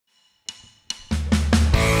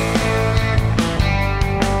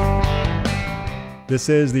This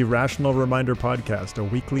is the Rational Reminder Podcast, a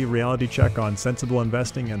weekly reality check on sensible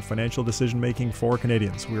investing and financial decision-making for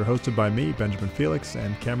Canadians. We are hosted by me, Benjamin Felix,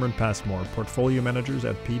 and Cameron Passmore, portfolio managers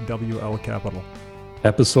at PWL Capital.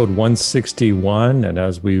 Episode 161, and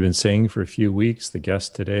as we've been saying for a few weeks, the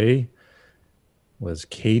guest today was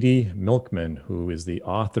Katy Milkman, who is the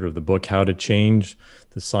author of the book, How to Change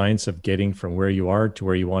the Science of Getting from Where You Are to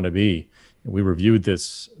Where You Want to Be. And we reviewed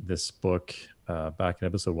this book back in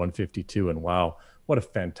episode 152, and wow, what a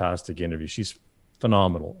fantastic interview. She's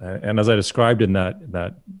phenomenal. And as I described in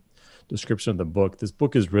that description of the book, this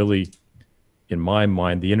book is really, in my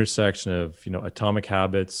mind, the intersection of, Atomic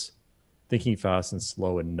Habits, Thinking Fast and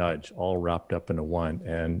Slow, and Nudge, all wrapped up into one.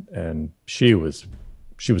 And she was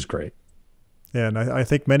great. Yeah, and I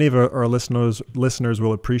think many of our listeners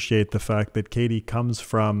will appreciate the fact that Katy comes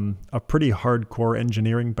from a pretty hardcore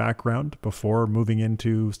engineering background before moving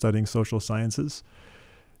into studying social sciences.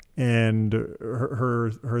 And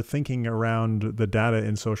her thinking around the data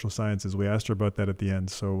in social sciences, we asked her about that at the end.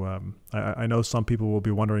 So I know some people will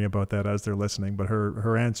be wondering about that as they're listening, but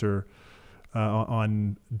her answer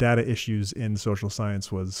on data issues in social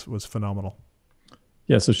science was phenomenal.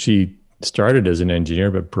 Yeah, so she started as an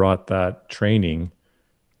engineer, but brought that training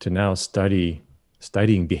to now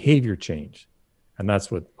studying behavior change. And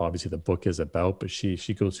that's what obviously the book is about, but she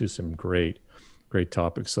goes through some great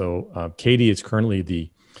topics. So Katy is currently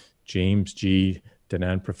the James G.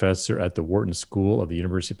 Denan Professor at the Wharton School of the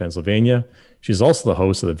University of Pennsylvania. She's also the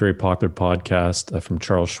host of the very popular podcast from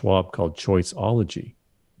Charles Schwab called Choiceology,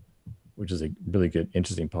 which is a really good,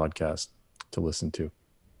 interesting podcast to listen to.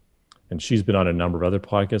 And she's been on a number of other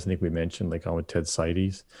podcasts. I think we mentioned, like on with Ted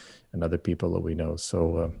Seides and other people that we know.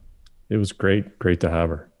 So it was great to have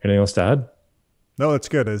her. Anything else to add? No, it's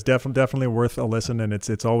good. It's definitely worth a listen. And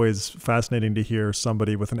it's always fascinating to hear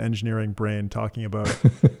somebody with an engineering brain talking about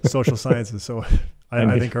social sciences. So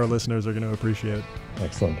I think our listeners are going to appreciate it.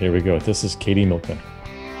 Excellent. Here we go. This is Katy Milkman.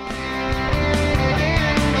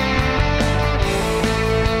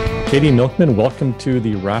 Katy Milkman, welcome to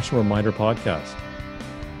the Rational Reminder Podcast.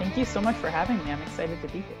 Thank you so much for having me. I'm excited to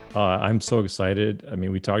be here. I'm so excited. I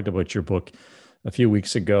mean, we talked about your book a few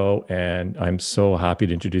weeks ago, and I'm so happy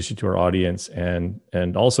to introduce you to our audience. And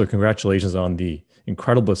also congratulations on the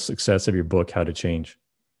incredible success of your book, How to Change.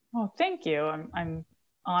 Oh, thank you. I'm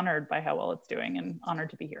honored by how well it's doing and honored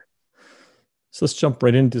to be here. So let's jump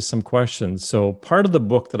right into some questions. So part of the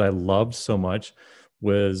book that I loved so much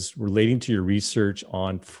was relating to your research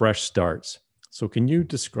on fresh starts. So can you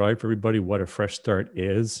describe for everybody what a fresh start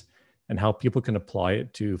is and how people can apply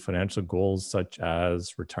it to financial goals such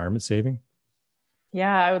as retirement saving?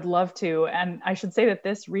 Yeah, I would love to. And I should say that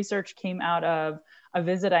this research came out of a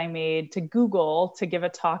visit I made to Google to give a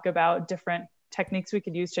talk about different techniques we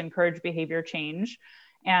could use to encourage behavior change.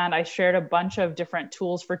 And I shared a bunch of different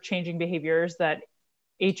tools for changing behaviors that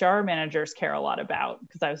HR managers care a lot about,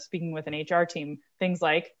 because I was speaking with an HR team, things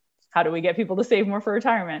like, how do we get people to save more for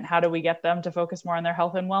retirement? How do we get them to focus more on their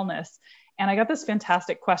health and wellness? And I got this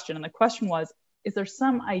fantastic question. And the question was, is there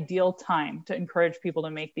some ideal time to encourage people to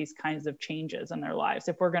make these kinds of changes in their lives?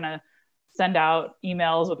 If we're going to send out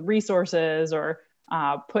emails with resources or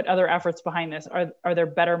put other efforts behind this, are there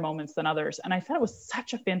better moments than others? And I thought it was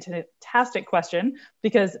such a fantastic question,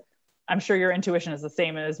 because I'm sure your intuition is the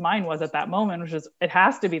same as mine was at that moment, which is it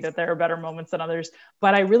has to be that there are better moments than others.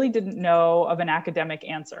 But I really didn't know of an academic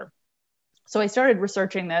answer. So I started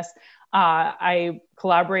researching this. I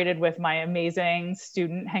collaborated with my amazing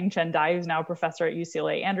student, Heng Chen Dai, who's now a professor at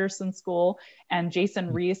UCLA Anderson School, and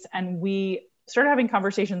Jason Reese. And we started having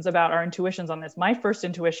conversations about our intuitions on this. My first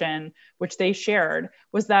intuition, which they shared,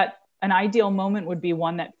 was that an ideal moment would be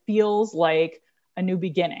one that feels like a new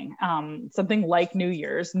beginning, something like New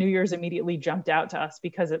Year's. New Year's immediately jumped out to us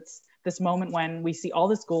because it's this moment when we see all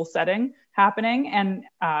this goal setting happening. And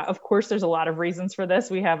of course, there's a lot of reasons for this.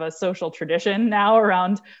 We have a social tradition now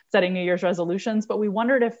around setting New Year's resolutions, but we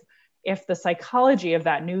wondered if the psychology of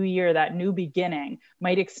that new year, that new beginning,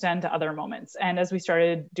 might extend to other moments. And as we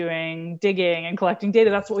started doing digging and collecting data,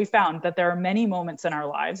 that's what we found, that there are many moments in our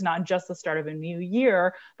lives, not just the start of a new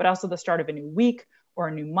year, but also the start of a new week or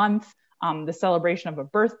a new month, the celebration of a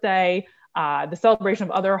birthday, the celebration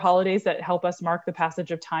of other holidays that help us mark the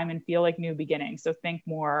passage of time and feel like new beginnings. So think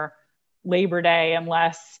more Labor Day and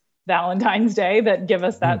less Valentine's Day that give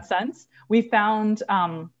us that sense. We found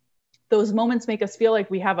those moments make us feel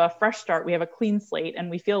like we have a fresh start, we have a clean slate,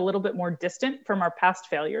 and we feel a little bit more distant from our past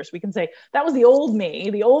failures. We can say, that was the old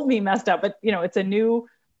me messed up, but it's a new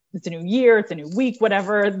year, it's a new week,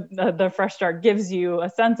 whatever the fresh start gives you a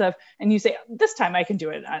sense of, and you say, this time I can do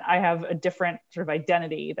it. I have a different sort of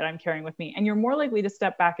identity that I'm carrying with me. And you're more likely to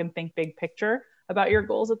step back and think big picture about your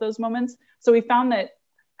goals at those moments. So we found that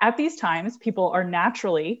at these times, people are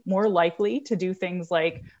naturally more likely to do things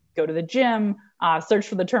like go to the gym, search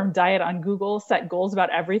for the term diet on Google, set goals about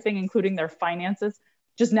everything, including their finances,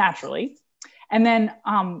 just naturally. And then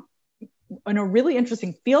in a really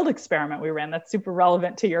interesting field experiment we ran that's super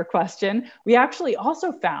relevant to your question, we actually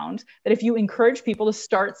also found that if you encourage people to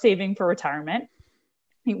start saving for retirement,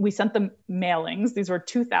 we sent them mailings. These were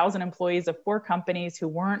 2,000 employees of 4 companies who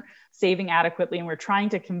weren't saving adequately, and we're trying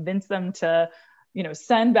to convince them to,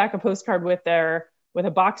 send back a postcard with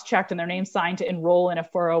a box checked and their name signed to enroll in a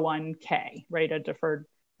 401k, right? A deferred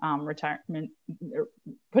retirement,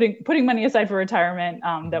 putting money aside for retirement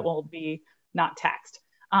that will be not taxed.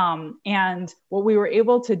 And what we were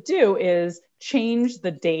able to do is change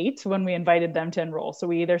the date when we invited them to enroll. So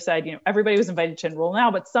we either said, everybody was invited to enroll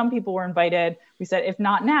now, but some people were invited. We said, if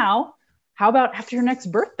not now, how about after your next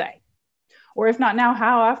birthday? Or if not now,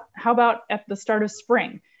 how about at the start of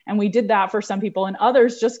spring? And we did that for some people, and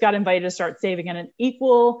others just got invited to start saving at an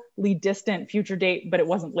equally distant future date, but it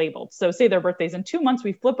wasn't labeled. So say their birthday's in 2 months,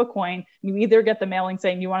 we flip a coin. You either get the mailing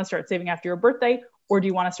saying you want to start saving after your birthday, or do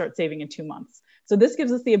you want to start saving in 2 months? So this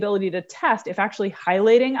gives us the ability to test if actually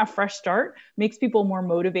highlighting a fresh start makes people more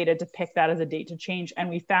motivated to pick that as a date to change. And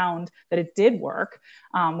we found that it did work.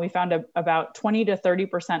 We found about 20 to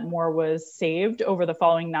 30% more was saved over the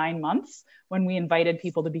following 9 months when we invited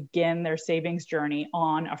people to begin their savings journey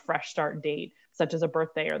on a fresh start date, such as a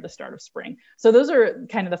birthday or the start of spring. So those are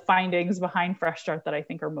kind of the findings behind Fresh Start that I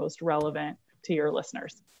think are most relevant to your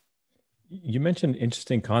listeners. You mentioned an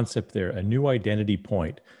interesting concept there, a new identity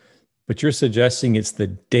point. But you're suggesting it's the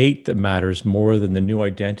date that matters more than the new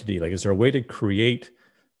identity. Like, is there a way to create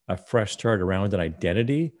a fresh start around an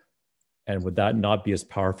identity? And would that not be as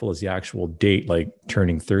powerful as the actual date, like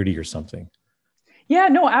turning 30 or something? Yeah,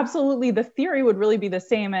 no, absolutely. The theory would really be the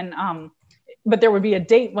same. But there would be a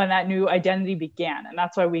date when that new identity began. And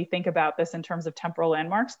that's why we think about this in terms of temporal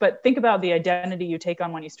landmarks. But think about the identity you take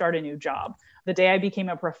on when you start a new job. The day I became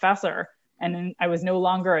a professor, and I was no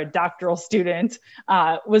longer a doctoral student,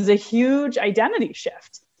 was a huge identity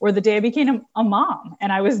shift. Or the day I became a mom,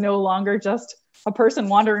 and I was no longer just a person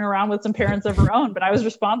wandering around with some parents of her own, but I was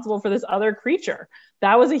responsible for this other creature.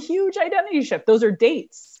 That was a huge identity shift. Those are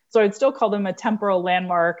dates. So I'd still call them a temporal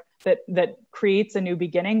landmark that creates a new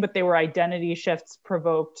beginning, but they were identity shifts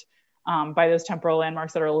provoked by those temporal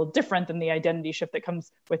landmarks that are a little different than the identity shift that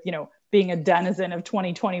comes with, being a denizen of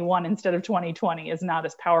 2021 instead of 2020 is not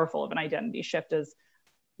as powerful of an identity shift as,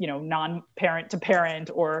 non-parent to parent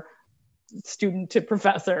or student to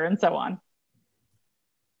professor and so on.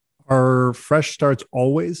 Are fresh starts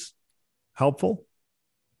always helpful?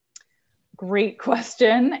 Great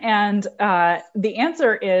question. And the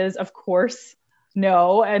answer is, of course,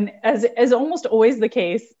 no. And as almost always the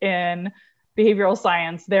case in behavioral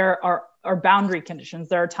science, there are boundary conditions.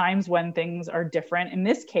 There are times when things are different. In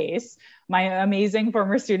this case, my amazing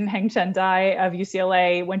former student, Heng-Chen Dai of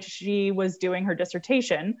UCLA, when she was doing her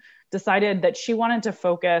dissertation, decided that she wanted to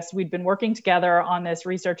focus. We'd been working together on this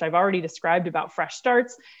research I've already described about fresh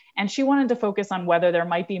starts, and she wanted to focus on whether there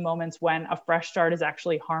might be moments when a fresh start is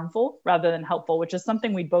actually harmful rather than helpful, which is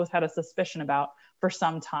something we both had a suspicion about for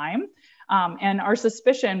some time. And our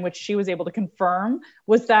suspicion, which she was able to confirm,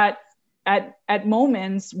 was that at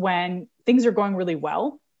moments when things are going really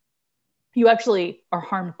well, you actually are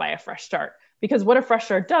harmed by a fresh start. Because what a fresh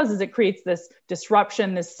start does is it creates this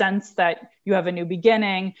disruption, this sense that you have a new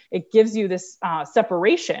beginning. It gives you this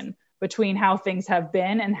separation between how things have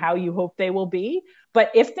been and how you hope they will be.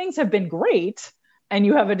 But if things have been great and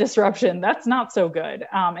you have a disruption, that's not so good.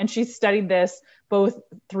 And she studied this both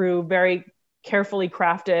through very carefully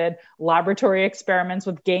crafted laboratory experiments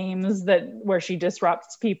with games where she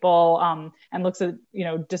disrupts people and looks at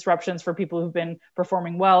disruptions for people who've been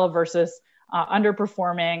performing well versus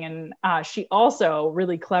underperforming. And she also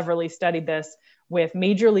really cleverly studied this with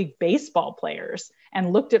Major League Baseball players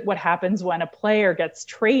and looked at what happens when a player gets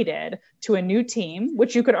traded to a new team,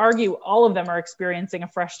 which you could argue all of them are experiencing a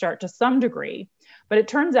fresh start to some degree. But it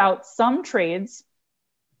turns out some trades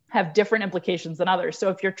have different implications than others. So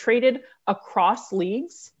if you're traded across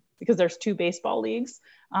leagues, because there's 2 baseball leagues,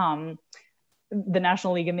 the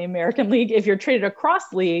National League and the American League, if you're traded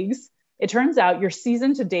across leagues, it turns out your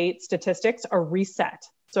season to date statistics are reset.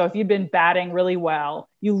 So if you've been batting really well,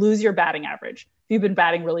 you lose your batting average. If you've been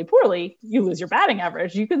batting really poorly, you lose your batting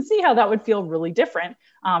average. You can see how that would feel really different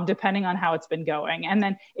depending on how it's been going. And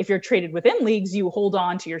then if you're traded within leagues, you hold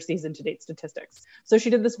on to your season to date statistics. So she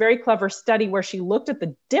did this very clever study where she looked at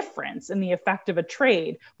the difference in the effect of a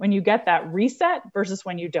trade when you get that reset versus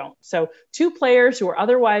when you don't. So 2 players who are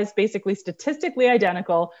otherwise basically statistically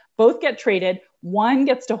identical, both get traded. one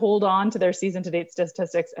gets to hold on to their season to date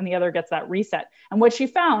statistics and the other gets that reset. And what she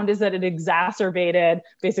found is that it exacerbated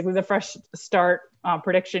basically the fresh start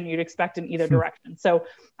prediction you'd expect in either direction. So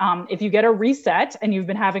if you get a reset and you've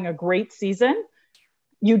been having a great season,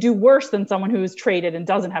 you do worse than someone who's traded and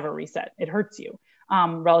doesn't have a reset. It hurts you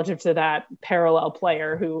relative to that parallel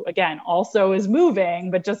player who, again, also is moving,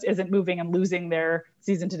 but just isn't moving and losing their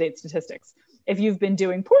season to date statistics. If you've been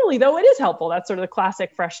doing poorly, though, it is helpful. That's sort of the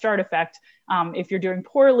classic fresh start effect. If you're doing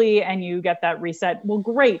poorly and you get that reset, well,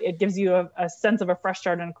 great. It gives you a sense of a fresh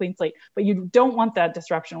start and a clean slate, but you don't want that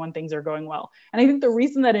disruption when things are going well. And I think the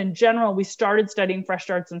reason that in general, we started studying fresh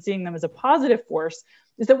starts and seeing them as a positive force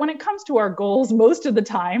is that when it comes to our goals, most of the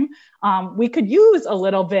time, we could use a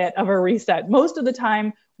little bit of a reset. Most of the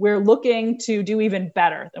time, we're looking to do even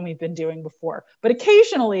better than we've been doing before. But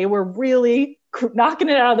occasionally, we're really knocking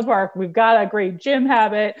it out of the park. We've got a great gym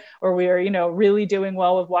habit, or we are, really doing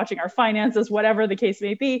well with watching our finances, whatever the case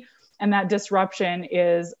may be. And that disruption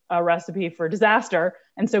is a recipe for disaster.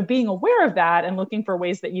 And so being aware of that and looking for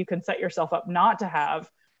ways that you can set yourself up not to have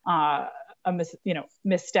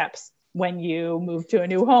missteps when you move to a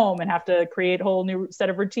new home and have to create a whole new set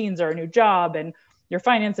of routines or a new job and your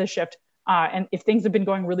finances shift. And if things have been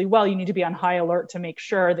going really well, you need to be on high alert to make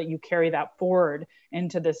sure that you carry that forward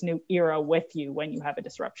into this new era with you when you have a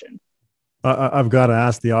disruption. I've got to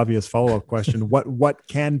ask the obvious follow-up question. What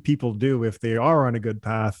can people do if they are on a good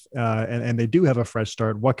path and they do have a fresh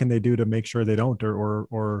start? What can they do to make sure they don't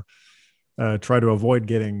or try to avoid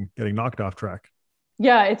getting knocked off track?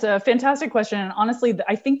 Yeah, it's a fantastic question. And honestly,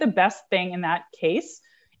 I think the best thing in that case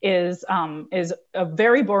is a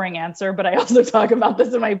very boring answer, but I also talk about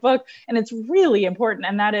this in my book, and it's really important.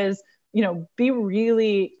 And that is, be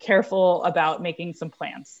really careful about making some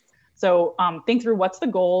plans. So think through what's the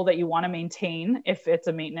goal that you want to maintain if it's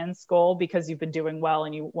a maintenance goal because you've been doing well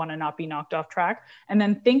and you want to not be knocked off track. And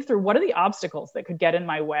then think through what are the obstacles that could get in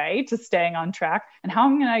my way to staying on track and how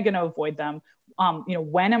am I going to avoid them?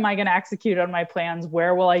 When am I going to execute on my plans?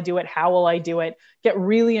 Where will I do it? How will I do it? Get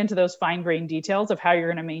really into those fine-grained details of how you're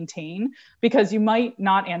going to maintain, because you might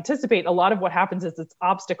not anticipate a lot of what happens is it's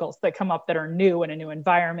obstacles that come up that are new in a new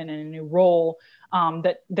environment and a new role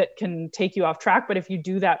that can take you off track. But if you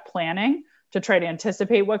do that planning to try to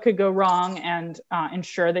anticipate what could go wrong and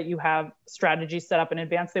ensure that you have strategies set up in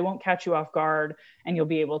advance, they won't catch you off guard and you'll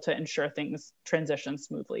be able to ensure things transition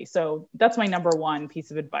smoothly. So that's my number one piece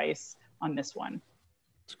of advice on this one.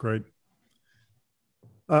 That's great.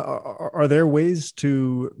 Are there ways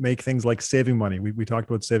to make things like saving money? We talked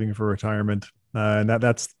about saving for retirement, and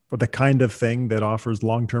that's the kind of thing that offers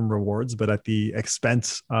long-term rewards, but at the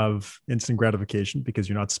expense of instant gratification because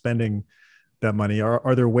you're not spending that money.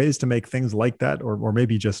 Are there ways to make things like that, or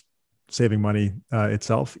maybe just saving money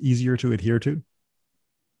itself easier to adhere to?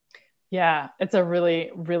 Yeah, it's a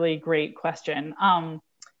really, really great question.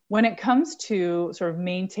 When it comes to sort of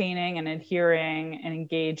maintaining and adhering and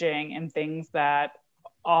engaging in things that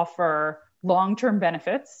offer long-term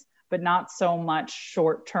benefits, but not so much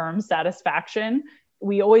short-term satisfaction,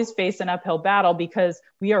 we always face an uphill battle because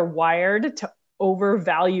we are wired to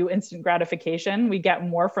overvalue instant gratification. We get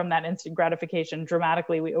more from that instant gratification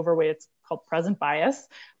dramatically. We overweight, it's called present bias,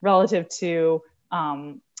 relative to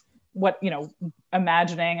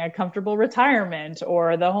imagining a comfortable retirement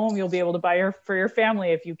or the home you'll be able to buy for your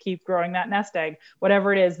family if you keep growing that nest egg,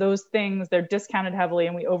 whatever it is, those things, they're discounted heavily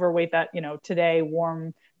and we overweight that, today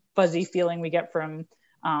warm, fuzzy feeling we get from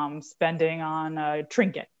spending on a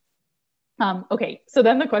trinket. Okay, so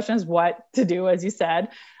then the question is what to do, as you said.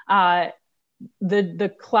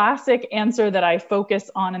 The classic answer that I focus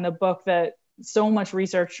on in the book that so much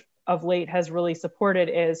research of late has really supported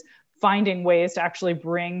is finding ways to actually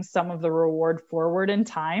bring some of the reward forward in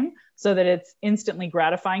time so that it's instantly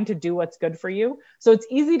gratifying to do what's good for you. So it's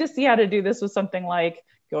easy to see how to do this with something like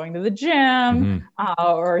going to the gym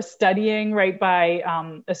or studying, right? By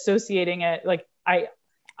associating it. Like I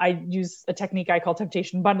use a technique I call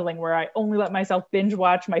temptation bundling, where I only let myself binge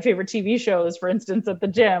watch my favorite TV shows, for instance, at the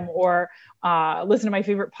gym, or listen to my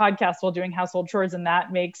favorite podcast while doing household chores. And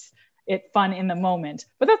that makes it fun in the moment.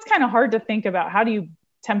 But that's kind of hard to think about. How do you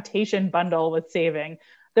temptation bundle with saving?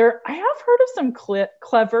 I have heard of some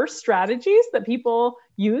clever strategies that people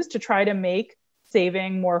use to try to make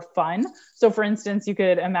saving more fun. So for instance, you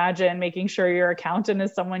could imagine making sure your accountant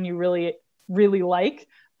is someone you really, really like,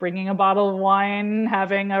 bringing a bottle of wine,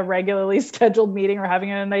 having a regularly scheduled meeting, or having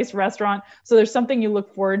it in a nice restaurant. So there's something you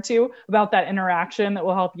look forward to about that interaction that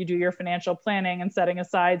will help you do your financial planning and setting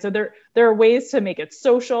aside. So there are ways to make it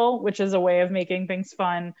social, which is a way of making things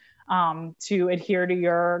fun, to adhere to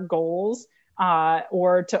your goals,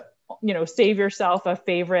 or to save yourself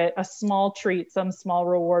a small treat, some small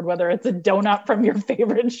reward, whether it's a donut from your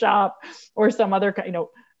favorite shop or some other,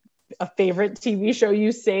 a favorite TV show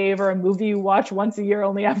you save or a movie you watch once a year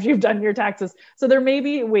only after you've done your taxes. So there may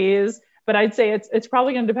be ways, but I'd say it's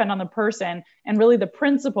probably going to depend on the person. And really the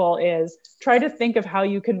principle is try to think of how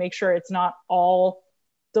you can make sure it's not all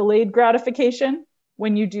delayed gratification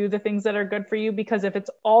when you do the things that are good for you, because if it's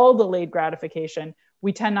all delayed gratification,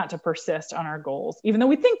 we tend not to persist on our goals, even though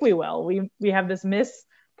we think we will. We have this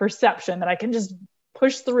misperception that I can just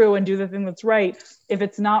push through and do the thing that's right. If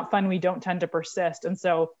it's not fun, we don't tend to persist. And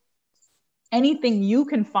so anything you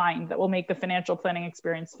can find that will make the financial planning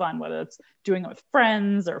experience fun, whether it's doing it with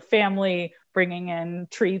friends or family, bringing in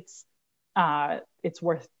treats, it's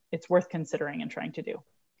worth considering and trying to do.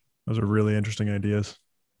 Those are really interesting ideas.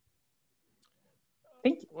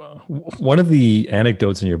 Thank you. One of the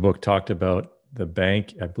anecdotes in your book talked about the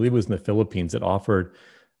bank, I believe it was in the Philippines, that offered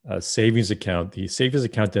a savings account. The savings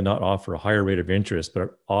account did not offer a higher rate of interest, but it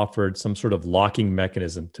offered some sort of locking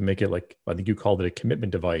mechanism to make it like, I think you called it a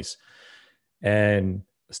commitment device. And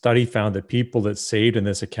a study found that people that saved in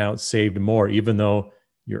this account saved more, even though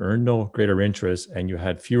you earned no greater interest and you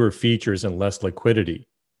had fewer features and less liquidity.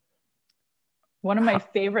 One of my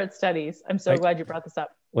favorite studies. I'm so glad you brought this up.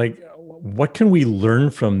 Like, what can we learn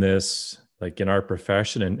from this, like in our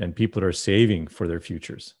profession and people that are saving for their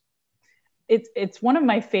futures? It's one of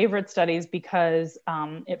my favorite studies because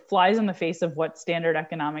it flies in the face of what standard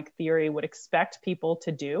economic theory would expect people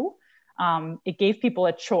to do. It gave people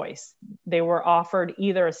a choice. They were offered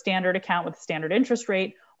either a standard account with a standard interest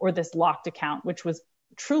rate or this locked account, which was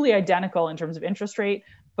truly identical in terms of interest rate,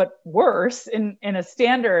 but worse in a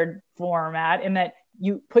standard format in that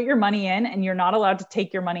you put your money in and you're not allowed to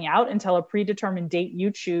take your money out until a predetermined date you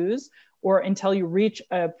choose or until you reach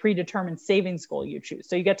a predetermined savings goal you choose.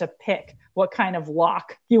 So you get to pick what kind of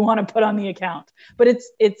lock you want to put on the account. But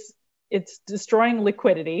it's destroying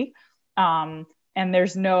liquidity. And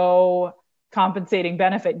there's no compensating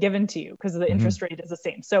benefit given to you because the interest rate is the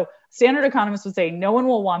same. So standard economists would say no one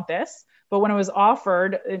will want this. But when it was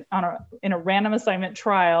offered in a random assignment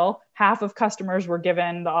trial, half of customers were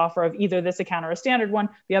given the offer of either this account or a standard one.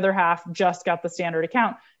 The other half just got the standard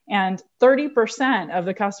account. And 30% of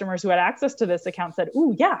the customers who had access to this account said,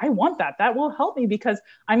 "Ooh, yeah, I want that. That will help me because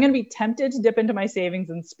I'm going to be tempted to dip into my savings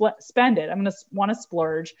and spend it. I'm going to want to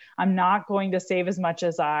splurge. I'm not going to save as much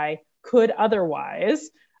as I could otherwise.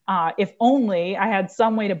 If only I had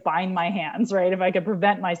some way to bind my hands, right? If I could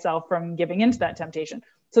prevent myself from giving into that temptation."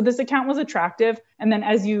 So this account was attractive. And then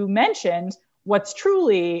as you mentioned, what's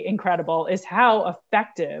truly incredible is how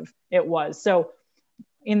effective it was. So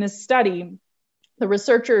in this study, the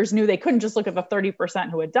researchers knew they couldn't just look at the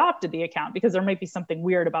 30% who adopted the account because there might be something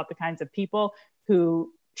weird about the kinds of people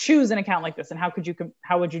who choose an account like this. And how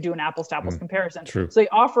would you do an apples to apples comparison? True. So they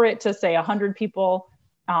offer it to say 100 people.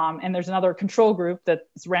 And there's another control group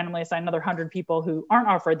that's randomly assigned another 100 people who aren't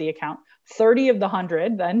offered the account. 30 of the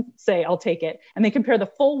 100 then say, "I'll take it." And they compare the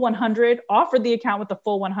full 100 offered the account with the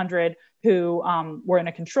full 100 who were in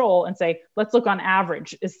a control and say, let's look on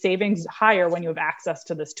average. Is savings higher when you have access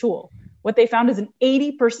to this tool? What they found is an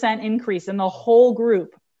 80% increase in the whole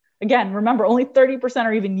group. Again, remember, only 30%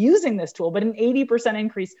 are even using this tool, but an 80%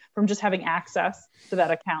 increase from just having access to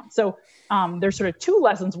that account. So there's sort of two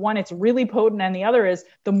lessons. One, it's really potent. And the other is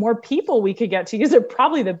the more people we could get to use it,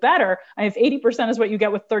 probably the better. And if 80% is what you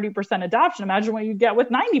get with 30% adoption, imagine what you get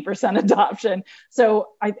with 90% adoption. So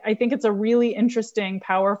I think it's a really interesting,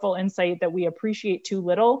 powerful insight that we appreciate too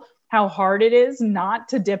little, how hard it is not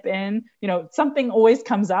to dip in. Something always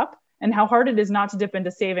comes up. And how hard it is not to dip into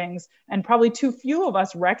savings. And probably too few of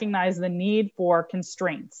us recognize the need for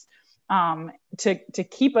constraints to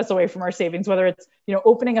keep us away from our savings, whether it's,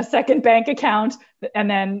 opening a second bank account and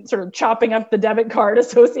then sort of chopping up the debit card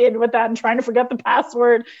associated with that and trying to forget the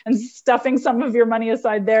password and stuffing some of your money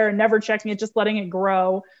aside there and never checking it, just letting it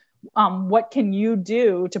grow. What can you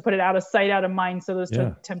do to put it out of sight, out of mind, so those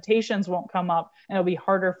temptations won't come up and it'll be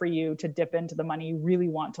harder for you to dip into the money you really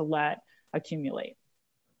want to let accumulate?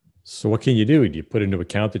 So what can you do? Do you put into an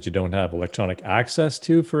account that you don't have electronic access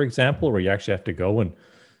to, for example, where you actually have to go and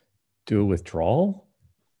do a withdrawal?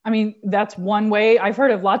 I mean, that's one way. I've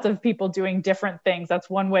heard of lots of people doing different things.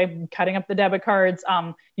 That's one way, cutting up the debit cards.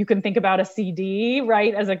 You can think about a CD,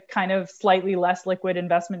 right, as a kind of slightly less liquid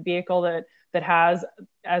investment vehicle that has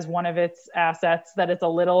as one of its assets that it's a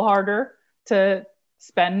little harder to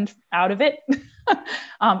spend out of it.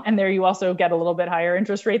 And there you also get a little bit higher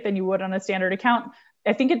interest rate than you would on a standard account.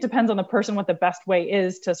 I think it depends on the person what the best way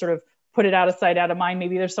is to sort of put it out of sight, out of mind.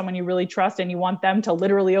 Maybe there's someone you really trust and you want them to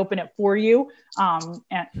literally open it for you.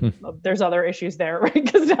 And there's other issues there, right?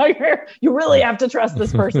 Because now you really have to trust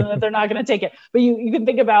this person that they're not going to take it. But you can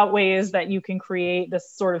think about ways that you can create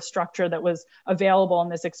this sort of structure that was available in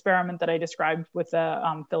this experiment that I described with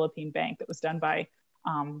the Philippine bank that was done by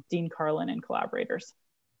Dean Carlin and collaborators.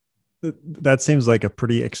 That seems like a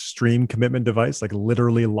pretty extreme commitment device, like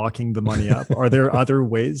literally locking the money up. Are there other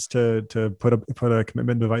ways to put a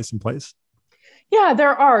commitment device in place? Yeah,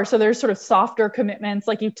 there are. So there's sort of softer commitments,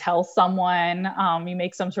 like you tell someone, you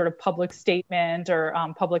make some sort of public statement or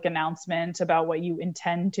public announcement about what you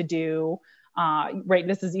intend to do. Right.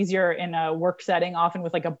 This is easier in a work setting, often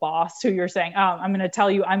with like a boss who you're saying, oh, I'm going to tell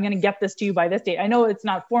you, I'm going to get this to you by this date. I know it's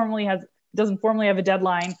not doesn't formally have a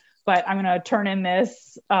deadline, but I'm going to turn in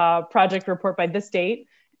this project report by this date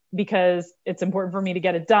because it's important for me to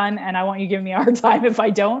get it done. And I want you to give me a hard time if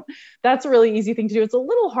I don't. That's a really easy thing to do. It's a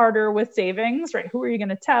little harder with savings, right? Who are you going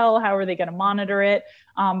to tell? How are they going to monitor it?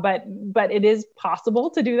 But it is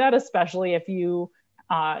possible to do that, especially if you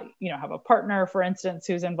have a partner, for instance,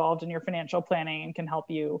 who's involved in your financial planning and can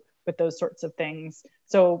help you with those sorts of things.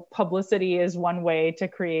 So publicity is one way to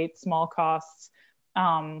create small costs.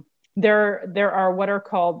 There are what are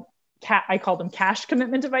called I call them cash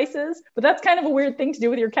commitment devices, but that's kind of a weird thing to do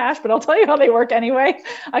with your cash, but I'll tell you how they work anyway.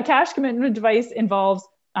 A cash commitment device involves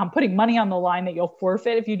putting money on the line that you'll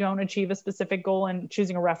forfeit if you don't achieve a specific goal and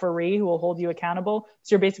choosing a referee who will hold you accountable.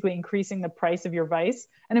 So you're basically increasing the price of your vice.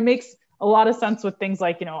 And it makes a lot of sense with things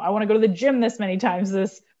like, I want to go to the gym this many times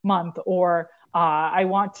this month, or I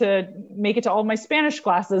want to make it to all my Spanish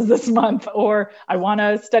classes this month, or I want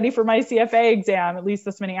to study for my CFA exam at least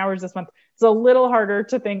this many hours this month. It's a little harder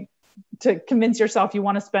to convince yourself you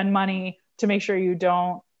want to spend money to make sure you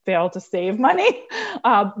don't fail to save money.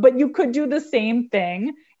 But you could do the same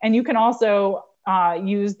thing. And you can also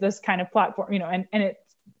use this kind of platform, and it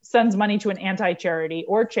sends money to an anti-charity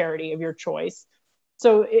or charity of your choice.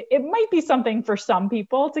 So it might be something for some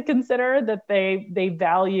people to consider, that they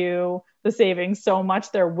value the savings so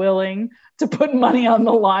much they're willing to put money on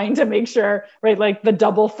the line to make sure, right, like the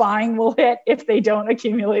double fine will hit if they don't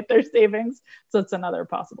accumulate their savings. So it's another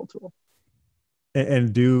possible tool.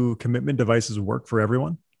 And do commitment devices work for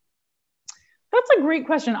everyone? That's a great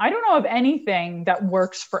question. I don't know of anything that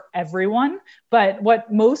works for everyone, but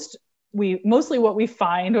mostly what we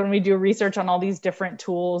find when we do research on all these different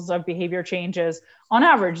tools of behavior changes, on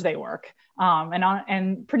average, they work.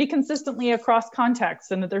 And pretty consistently across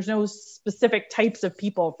contexts, and that there's no specific types of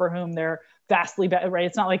people for whom they're vastly better, right?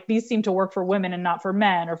 It's not like these seem to work for women and not for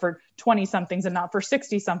men, or for 20 somethings and not for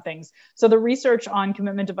 60 somethings. So the research on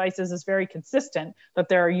commitment devices is very consistent, that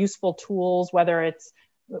there are useful tools, whether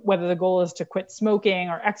the goal is to quit smoking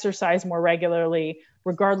or exercise more regularly.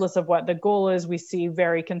 Regardless of what the goal is, we see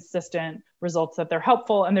very consistent results that they're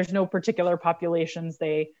helpful, and there's no particular populations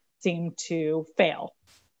they seem to fail.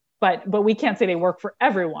 But we can't say they work for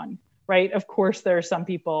everyone, right? Of course, there are some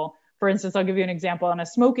people, for instance, I'll give you an example. On a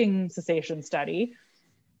smoking cessation study,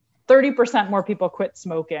 30% more people quit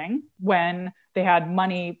smoking when they had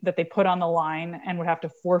money that they put on the line and would have to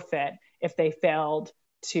forfeit if they failed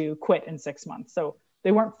to quit in 6 months. So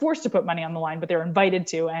they weren't forced to put money on the line, but they were invited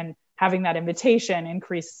to, and having that invitation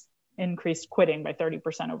increased quitting by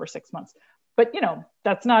 30% over 6 months. But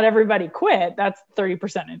that's not everybody quit. That's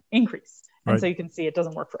 30% increase. And so you can see it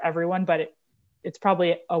doesn't work for everyone, but it's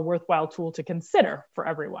probably a worthwhile tool to consider for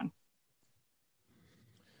everyone.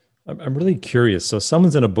 I'm really curious. So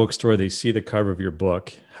someone's in a bookstore, they see the cover of your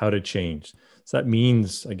book, How to Change. So that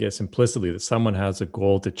means, I guess, implicitly that someone has a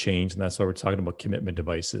goal to change. And that's why we're talking about commitment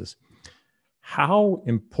devices. How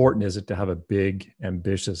important is it to have a big,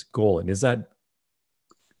 ambitious goal? And is that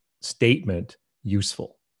statement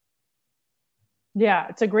useful? Yeah,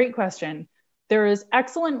 it's a great question. There is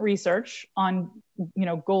excellent research on,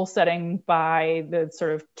 goal setting by the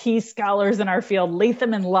sort of key scholars in our field,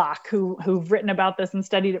 Latham and Locke, who've written about this and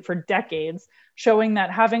studied it for decades, showing that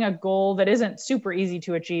having a goal that isn't super easy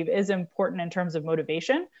to achieve is important in terms of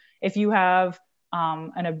motivation. If you have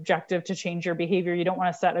an objective to change your behavior, you don't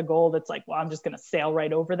want to set a goal that's like, well, I'm just going to sail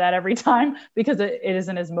right over that every time, because it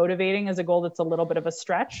isn't as motivating as a goal that's a little bit of a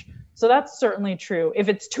stretch. So that's certainly true. If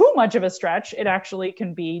it's too much of a stretch, it actually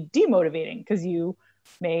can be demotivating, because you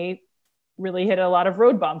may really hit a lot of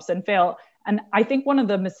road bumps and fail. And I think one of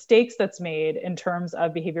the mistakes that's made in terms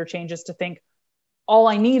of behavior change is to think, all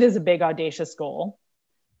I need is a big, audacious goal,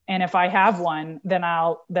 and if I have one, then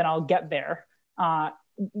I'll get there.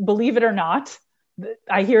 Believe it or not,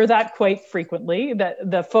 I hear that quite frequently, that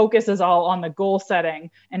the focus is all on the goal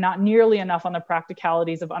setting and not nearly enough on the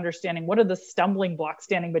practicalities of understanding what are the stumbling blocks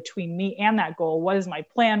standing between me and that goal. What is my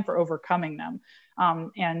plan for overcoming them?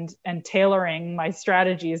 And tailoring my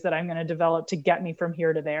strategies that I'm going to develop to get me from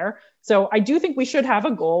here to there. So I do think we should have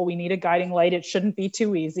a goal. We need a guiding light. It shouldn't be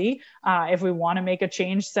too easy. If we want to make a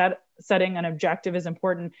change, setting an objective is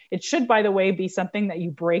important. It should, by the way, be something that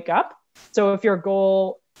you break up. So if your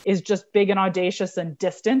goal is just big and audacious and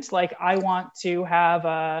distant, like I want to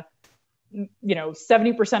have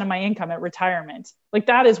 70% of my income at retirement, like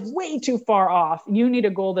that is way too far off. You need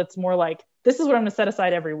a goal that's more like, this is what I'm going to set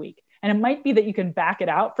aside every week. And it might be that you can back it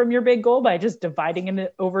out from your big goal by just dividing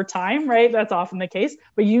it over time, right? That's often the case,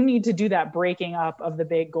 but you need to do that breaking up of the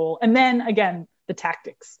big goal. And then again, the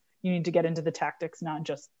tactics, you need to get into the tactics, not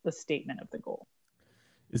just the statement of the goal.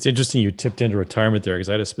 It's interesting you tipped into retirement there, because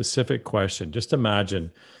I had a specific question. Just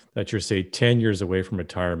imagine that you're, say, 10 years away from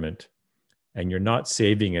retirement and you're not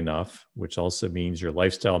saving enough, which also means your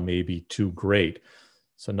lifestyle may be too great.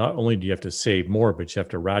 So not only do you have to save more, but you have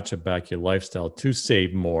to ratchet back your lifestyle to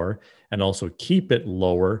save more and also keep it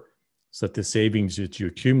lower so that the savings that you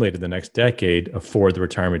accumulate in the next decade afford the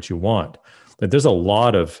retirement you want. But there's a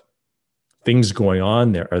lot of things going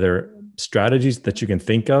on there. Are there strategies that you can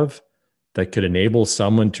think of that could enable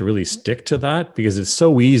someone to really stick to that? Because it's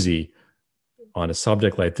so easy on a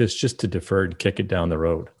subject like this just to defer and kick it down the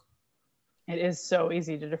road. It is so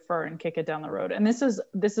easy to defer and kick it down the road. And this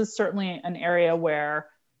is certainly an area where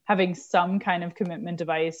having some kind of commitment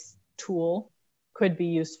device tool could be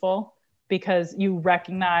useful, because you'll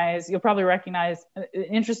probably recognize an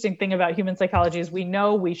interesting thing about human psychology is we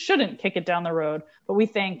know we shouldn't kick it down the road, but we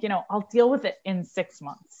think, I'll deal with it in 6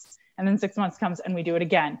 months. And then 6 months comes and we do it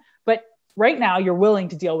again. But right now you're willing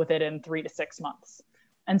to deal with it in 3 to 6 months.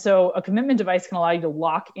 And so a commitment device can allow you to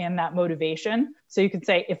lock in that motivation. So you can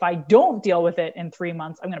say, if I don't deal with it in 3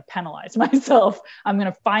 months, I'm going to penalize myself. I'm going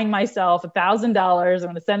to fine myself $1,000. I'm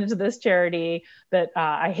going to send it to this charity that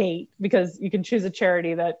I hate, because you can choose a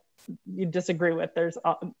charity that you disagree with. There's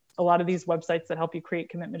a lot of these websites that help you create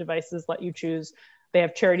commitment devices, let you choose. They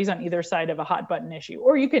have charities on either side of a hot button issue.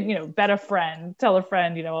 Or you can, bet a friend, tell a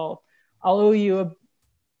friend, I'll owe you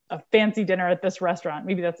a fancy dinner at this restaurant.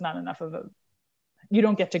 Maybe that's not enough of you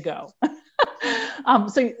don't get to go.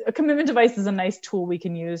 So a commitment device is a nice tool we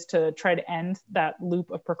can use to try to end that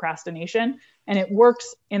loop of procrastination. And it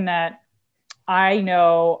works in that I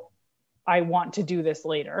know I want to do this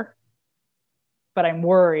later, but I'm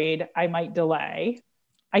worried I might delay.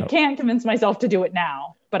 I can't convince myself to do it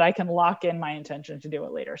now, but I can lock in my intention to do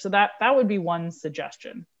it later. So that would be one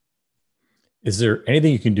suggestion. Is there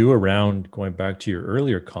anything you can do around, going back to your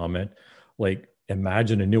earlier comment, like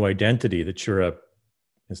imagine a new identity that you're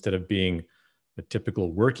instead of being a typical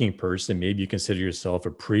working person, maybe you consider yourself a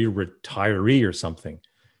pre-retiree or something?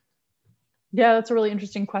 Yeah, that's a really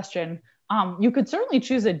interesting question. You could certainly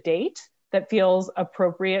choose a date that feels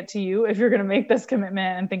appropriate to you if you're going to make this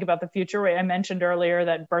commitment and think about the future. I mentioned earlier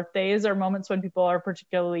that birthdays are moments when people are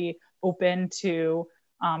particularly open to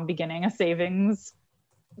beginning a savings,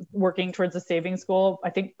 working towards a savings goal. I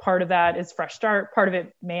think part of that is fresh start. Part of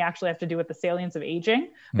it may actually have to do with the salience of aging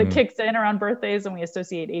that kicks in around birthdays, and we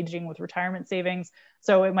associate aging with retirement savings.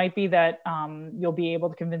 So it might be that you'll be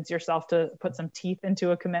able to convince yourself to put some teeth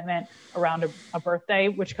into a commitment around a birthday,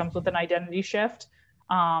 which comes with an identity shift.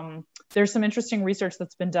 There's some interesting research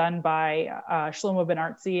that's been done by Shlomo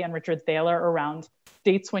Ben-Artzi and Richard Thaler around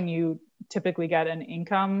dates when you typically get an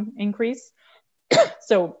income increase.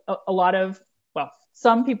 So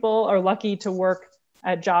some people are lucky to work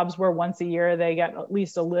at jobs where once a year they get at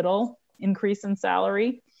least a little increase in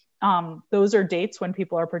salary. Those are dates when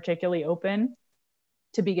people are particularly open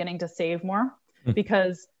to beginning to save more,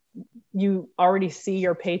 because you already see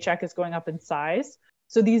your paycheck is going up in size.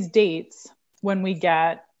 So these dates, when we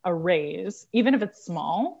get a raise, even if it's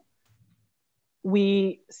small,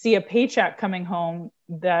 we see a paycheck coming home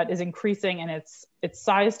that is increasing in its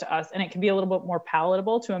size to us, and it can be a little bit more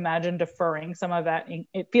palatable to imagine deferring some of that.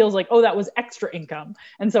 It feels like, that was extra income.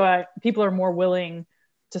 And so people are more willing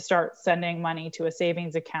to start sending money to a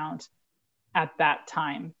savings account at that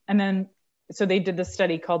time. And then, so they did this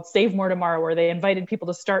study called Save More Tomorrow, where they invited people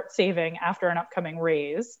to start saving after an upcoming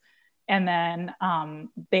raise. And then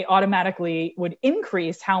they automatically would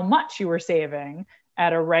increase how much you were saving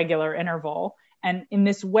at a regular interval. And in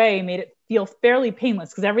this way made it feel fairly painless,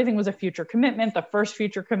 because everything was a future commitment. The first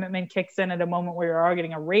future commitment kicks in at a moment where you're all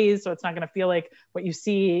getting a raise. So it's not going to feel like what you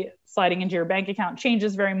see sliding into your bank account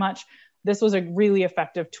changes very much. this was a really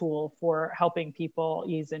effective tool for helping people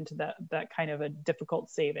ease into that kind of a difficult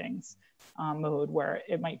savings mode where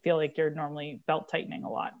it might feel like you're normally belt tightening a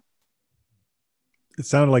lot. It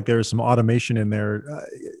sounded like there was some automation in there.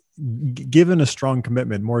 Given a strong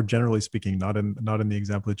commitment, more generally speaking, not in the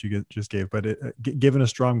example that you just gave, but given a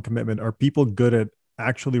strong commitment, are people good at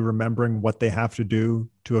actually remembering what they have to do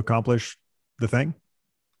to accomplish the thing?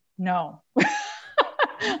 No.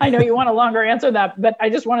 I know you want a longer answer that, but I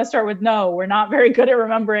just want to start with no. We're not very good at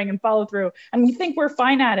remembering and follow through. And we think we're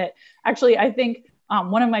fine at it. Actually, I think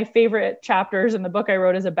one of my favorite chapters in the book I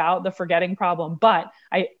wrote is about the forgetting problem. But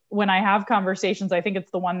when I have conversations, I think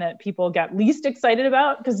it's the one that people get least excited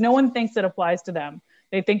about because no one thinks it applies to them.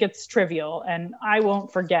 They think it's trivial and I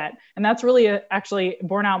won't forget. And that's really actually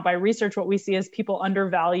borne out by research. What we see is people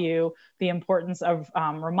undervalue the importance of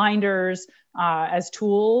reminders as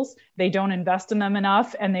tools. They don't invest in them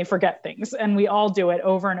enough and they forget things. And we all do it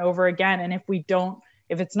over and over again. And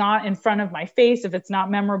if it's not in front of my face, if it's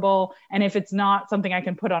not memorable, and if it's not something I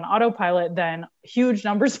can put on autopilot, then huge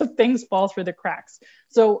numbers of things fall through the cracks.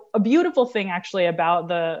 So a beautiful thing actually about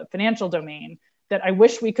the financial domain that I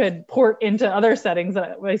wish we could port into other settings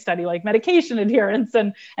that I study, like medication adherence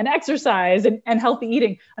and exercise and healthy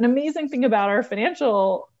eating. An amazing thing about our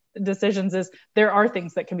financial decisions is there are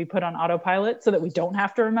things that can be put on autopilot so that we don't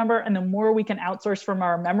have to remember. And the more we can outsource from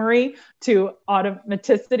our memory to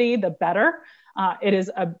automaticity, the better. It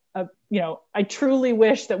is I truly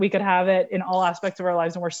wish that we could have it in all aspects of our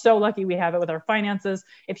lives. And we're so lucky we have it with our finances.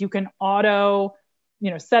 If you can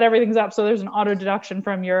set everything up so there's an auto deduction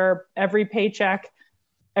from your every paycheck,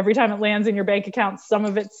 every time it lands in your bank account, some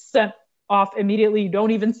of it's sent off immediately. You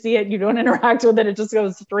don't even see it. You don't interact with it. It just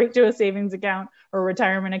goes straight to a savings account or a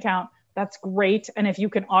retirement account. That's great. And if you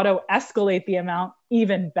can auto escalate the amount,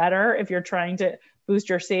 even better. If you're trying to boost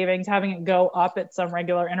your savings, having it go up at some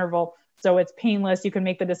regular interval, so it's painless. You can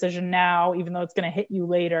make the decision now, even though it's going to hit you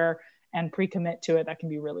later, and pre-commit to it. That can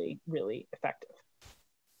be really, really effective.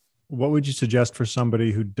 What would you suggest for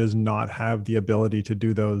somebody who does not have the ability to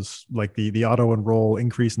do those, like the auto enroll,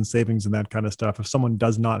 increase in savings and that kind of stuff? If someone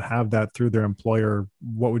does not have that through their employer,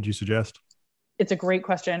 what would you suggest? It's a great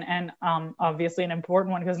question, and obviously an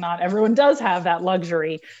important one because not everyone does have that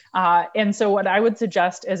luxury. And so what I would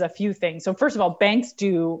suggest is a few things. So first of all, banks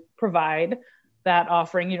do provide that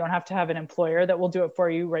offering. You don't have to have an employer that will do it for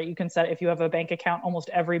you, right? You can set, if you have a bank account, almost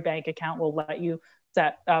every bank account will let you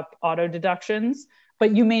set up auto deductions,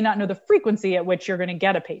 but you may not know the frequency at which you're going to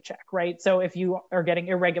get a paycheck, right? So if you are getting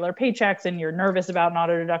irregular paychecks and you're nervous about an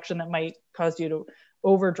auto deduction that might cause you to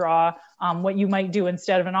overdraw, what you might do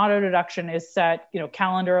instead of an auto deduction is set,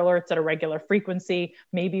 calendar alerts at a regular frequency,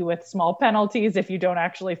 maybe with small penalties if you don't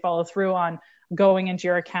actually follow through on going into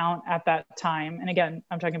your account at that time. And again,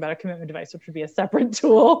 I'm talking about a commitment device, which would be a separate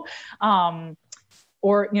tool.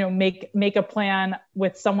 Or make a plan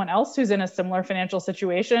with someone else who's in a similar financial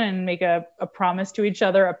situation and make a promise to each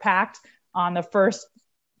other, a pact on the first,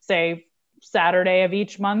 say, Saturday of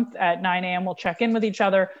each month at 9 a.m. We'll check in with each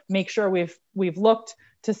other, make sure we've looked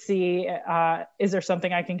to see, is there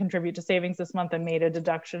something I can contribute to savings this month, and made a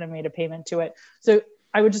deduction and made a payment to it. So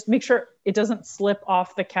I would just make sure it doesn't slip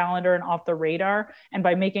off the calendar and off the radar. And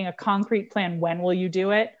by making a concrete plan, when will you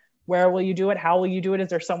do it? Where will you do it? How will you do it? Is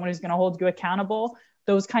there someone who's going to hold you accountable?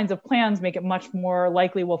 Those kinds of plans make it much more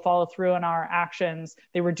likely we'll follow through on our actions.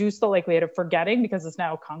 They reduce the likelihood of forgetting because it's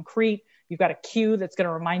now concrete. You've got a cue that's going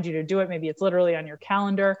to remind you to do it. Maybe it's literally on your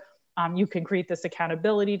calendar. You can create this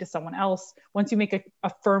accountability to someone else. Once you make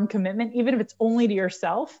a firm commitment, even if it's only to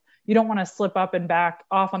yourself, you don't want to slip up and back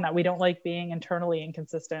off on that. We don't like being internally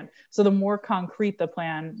inconsistent. So the more concrete the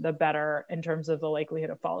plan, the better in terms of the likelihood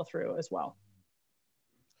of follow through as well.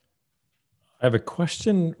 I have a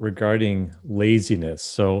question regarding laziness.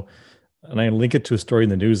 So, and I link it to a story in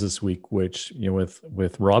the news this week, which, with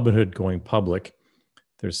Robinhood going public,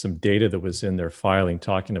 there's some data that was in their filing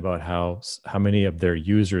talking about how many of their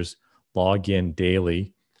users log in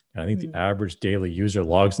daily. And I think the average daily user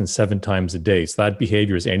logs in 7 times a day. So that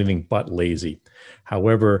behavior is anything but lazy.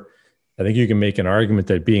 However, I think you can make an argument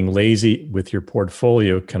that being lazy with your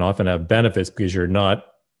portfolio can often have benefits because you're not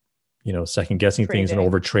second guessing things and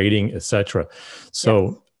over trading, etc. So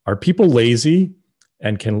yes. Are people lazy,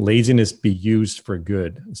 and can laziness be used for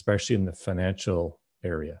good, especially in the financial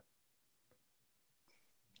area?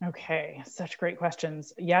 Okay, such great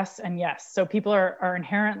questions. Yes and yes. So people are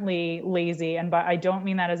inherently lazy, and I don't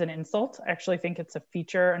mean that as an insult. I actually think it's a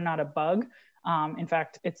feature and not a bug. In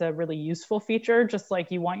fact, it's a really useful feature, just like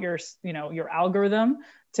you want your algorithm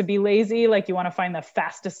to be lazy. Like you want to find the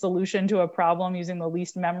fastest solution to a problem using the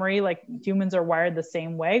least memory. Like humans are wired the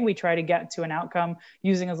same way. We try to get to an outcome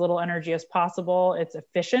using as little energy as possible. It's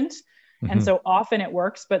efficient. And so often it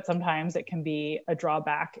works, but sometimes it can be a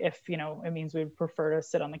drawback if, it means we'd prefer to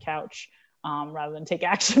sit on the couch rather than take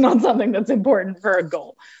action on something that's important for a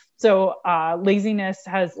goal. So laziness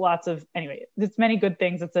has it's many good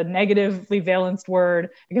things. It's a negatively valenced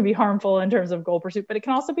word. It can be harmful in terms of goal pursuit, but it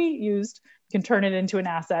can also be used, you can turn it into an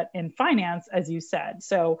asset in finance, as you said.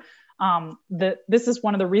 So this is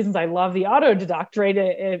one of the reasons I love the auto deduct, right?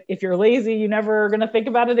 If you're lazy, you're never going to think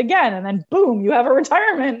about it again. And then boom, you have a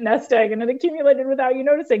retirement nest egg and it accumulated without you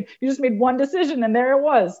noticing. You just made one decision and there it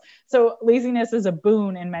was. So laziness is a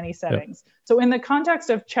boon in many settings. Yep. So in the context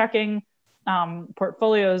of checking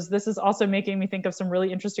portfolios, this is also making me think of some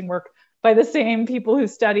really interesting work by the same people who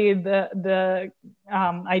studied the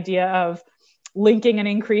idea of linking an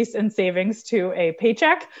increase in savings to a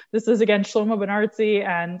paycheck. This is again Shlomo Benartzi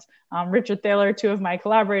and Richard Thaler, two of my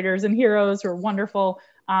collaborators and heroes who are wonderful.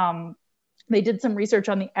 They did some research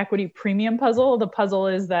on the equity premium puzzle. The puzzle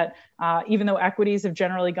is that even though equities have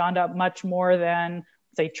generally gone up much more than,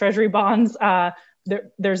 say, treasury bonds,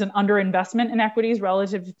 there's an underinvestment in equities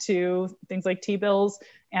relative to things like T-bills.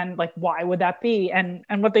 And like, why would that be? And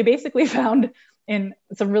what they basically found in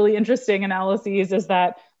some really interesting analyses is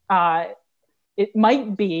that it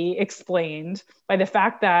might be explained by the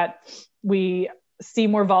fact that we see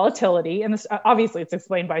more volatility. And this, obviously it's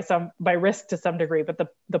explained by risk to some degree, but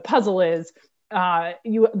the puzzle is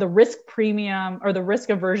the risk premium or the risk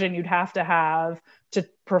aversion you'd have to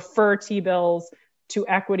prefer T-bills to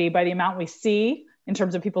equity by the amount we see in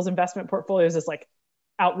terms of people's investment portfolios is like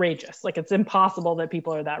outrageous. Like it's impossible that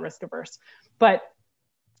people are that risk averse. But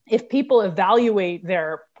if people evaluate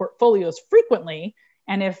their portfolios frequently,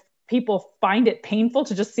 and if people find it painful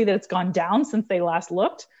to just see that it's gone down since they last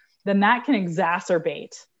looked, then that can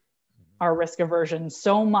exacerbate our risk aversion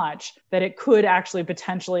so much that it could actually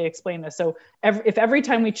potentially explain this. So if every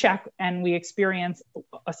time we check and we experience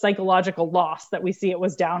a psychological loss that we see it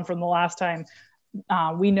was down from the last time,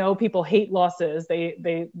 we know people hate losses.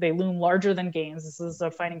 They loom larger than gains. This is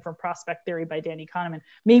a finding from Prospect Theory by Danny Kahneman.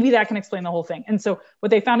 Maybe that can explain the whole thing. And so what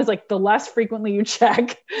they found is like the less frequently you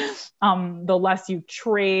check, the less you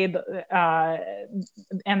trade,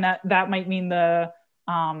 and that might mean the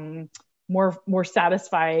more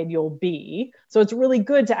satisfied you'll be. So it's really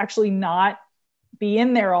good to actually not be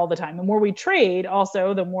in there all the time. The more we trade,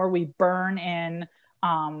 also the more we burn in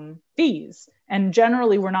fees. And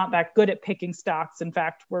generally, we're not that good at picking stocks. In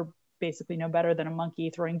fact, we're basically no better than a monkey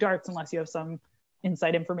throwing darts unless you have some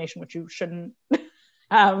inside information, which you shouldn't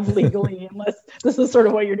have legally, unless this is sort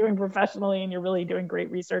of what you're doing professionally and you're really doing great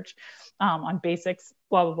research on basics,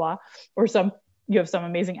 blah, blah, blah. Or you have some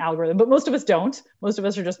amazing algorithm, but most of us don't. Most of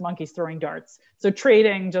us are just monkeys throwing darts. So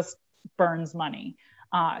trading just burns money.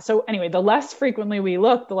 So anyway, the less frequently we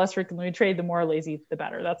look, the less frequently we trade, the more lazy, the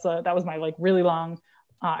better. That was my like really long.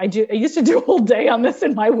 I used to do a whole day on this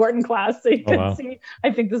in my Wharton class, so you can see.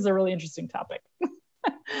 I think this is a really interesting topic.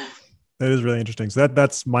 That is really interesting. So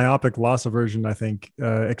that's myopic loss aversion, I think,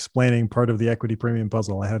 explaining part of the equity premium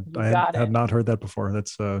puzzle. I had not heard that before.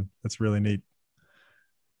 That's really neat.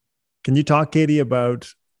 Can you talk, Katy,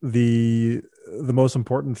 about the most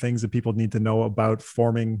important things that people need to know about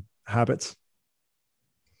forming habits?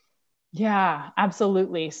 Yeah,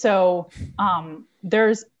 absolutely. So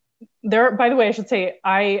by the way, I should say,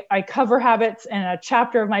 I cover habits in a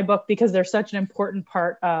chapter of my book because they're such an important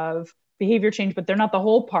part of behavior change, but they're not the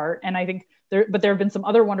whole part. And I think there have been some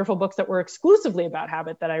other wonderful books that were exclusively about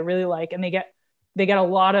habit that I really like. And they get a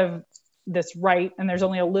lot of this right. And there's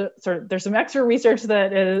only there's some extra research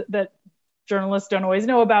that journalists don't always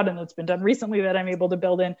know about, and that's been done recently that I'm able to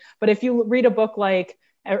build in. But if you read a book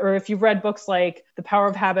or if you've read books like The Power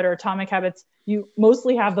of Habit or Atomic Habits, you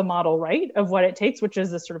mostly have the model right of what it takes, which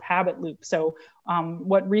is this sort of habit loop. So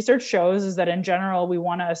what research shows is that in general, we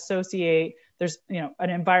want to associate, there's an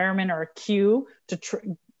environment or a cue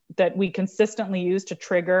that we consistently use to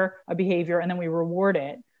trigger a behavior, and then we reward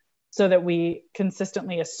it so that we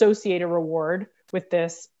consistently associate a reward with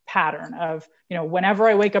this pattern of, whenever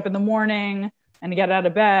I wake up in the morning and get out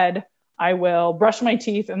of bed, I will brush my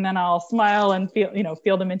teeth and then I'll smile and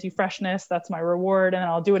feel the minty freshness. That's my reward. And then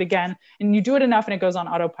I'll do it again. And you do it enough and it goes on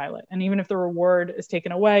autopilot. And even if the reward is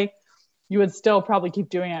taken away, you would still probably keep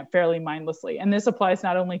doing it fairly mindlessly. And this applies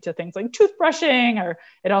not only to things like toothbrushing, or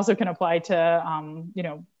it also can apply to,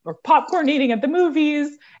 or popcorn eating at the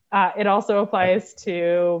movies. It also applies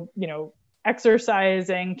to,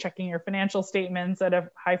 exercising, checking your financial statements at a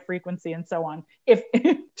high frequency, and so on, if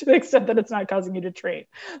to the extent that it's not causing you to trade.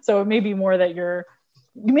 So it may be more that you're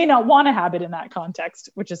you may not want a habit in that context,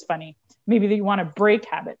 which is funny. Maybe that you want to break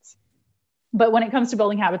habits. But when it comes to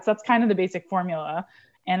building habits, that's kind of the basic formula.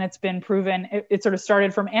 And it's been proven, it sort of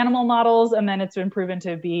started from animal models, and then it's been proven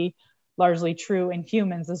to be largely true in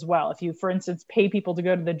humans as well. If you, for instance, pay people to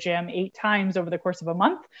go to the gym 8 times over the course of a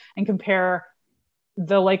month and compare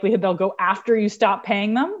the likelihood they'll go after you stop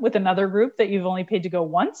paying them with another group that you've only paid to go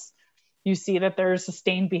once, you see that there's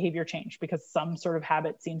sustained behavior change because some sort of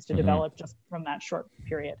habit seems to develop just from that short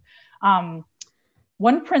period.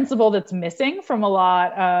 One principle that's missing from a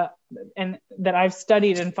lot, and that I've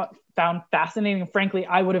studied and found fascinating, frankly,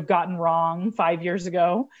 I would have gotten wrong 5 years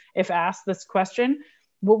ago if asked this question.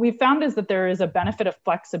 What we've found is that there is a benefit of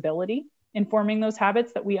flexibility in forming those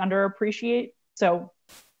habits that we underappreciate. So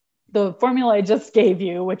the formula I just gave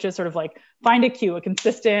you, which is sort of like find a cue, a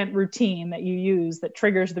consistent routine that you use that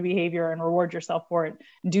triggers the behavior and reward yourself for it,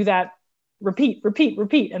 and do that, repeat,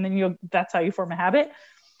 and then that's how you form a habit.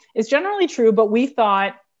 It's generally true, but we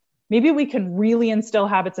thought maybe we can really instill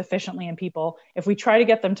habits efficiently in people if we try to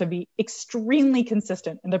get them to be extremely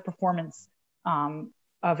consistent in the performance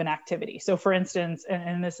of an activity. So for instance,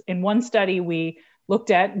 in one study, we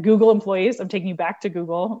looked at Google employees. I'm taking you back to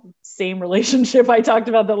Google, same relationship I talked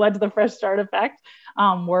about that led to the fresh start effect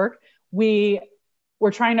work. We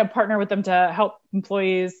were trying to partner with them to help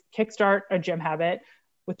employees kickstart a gym habit.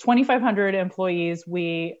 With 2,500 employees,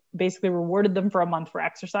 we basically rewarded them for a month for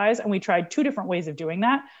exercise. And we tried 2 different ways of doing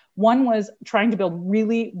that. One was trying to build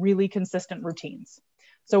really, really consistent routines.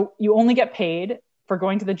 So you only get paid for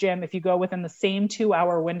going to the gym if you go within the same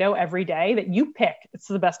 2-hour window every day that you pick. It's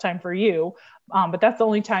the best time for you, but that's the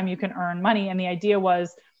only time you can earn money. And the idea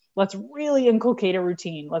was, let's really inculcate a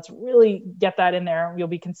routine. Let's really get that in there. You'll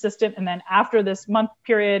be consistent. And then after this month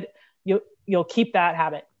period, you'll keep that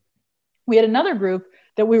habit. We had another group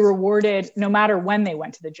that we rewarded no matter when they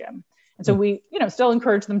went to the gym. And so we, still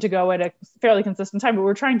encouraged them to go at a fairly consistent time, but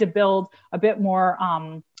we're trying to build a bit more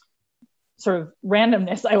sort of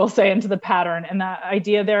randomness, I will say, into the pattern. And the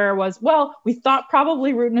idea there was, well, we thought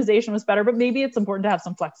probably routinization was better, but maybe it's important to have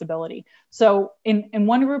some flexibility. So in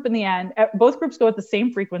one group, in the end, both groups go at the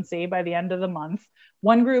same frequency by the end of the month.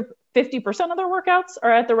 One group, 50% of their workouts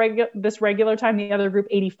are at this regular time. The other group,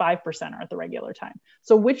 85% are at the regular time.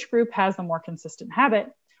 So which group has the more consistent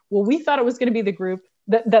habit? Well, we thought it was going to be the group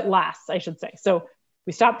that lasts, I should say. So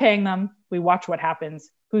we stop paying them. We watch what happens.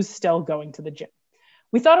 Who's still going to the gym?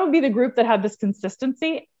 We thought it would be the group that had this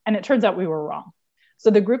consistency, and it turns out we were wrong. So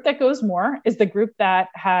the group that goes more is the group that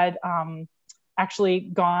had actually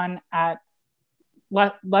gone at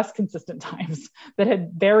less consistent times, that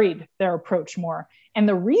had varied their approach more. And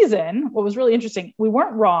the reason, what was really interesting, we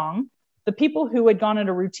weren't wrong. The people who had gone at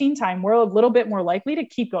a routine time were a little bit more likely to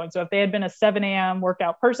keep going. So if they had been a 7 a.m.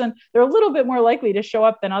 workout person, they're a little bit more likely to show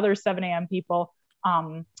up than other 7 a.m. people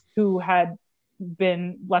who had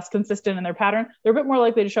been less consistent in their pattern. They're a bit more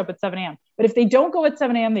likely to show up at 7 a.m. But if they don't go at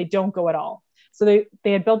 7 a.m., they don't go at all. So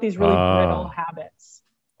they had built these really brittle habits.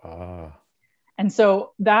 And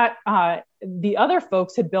so that the other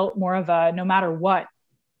folks had built more of a no matter what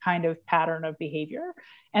kind of pattern of behavior.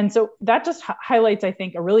 And so that just highlights, I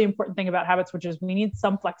think, a really important thing about habits, which is we need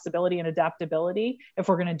some flexibility and adaptability if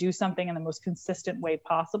we're going to do something in the most consistent way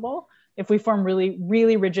possible. If we form really,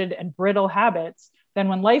 really rigid and brittle habits, then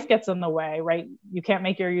when life gets in the way, right, you can't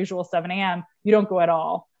make your usual 7 a.m., you don't go at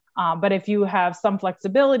all. But if you have some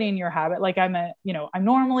flexibility in your habit, like I'm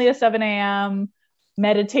normally a 7 a.m.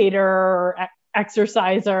 meditator or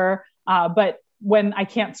exerciser, but when I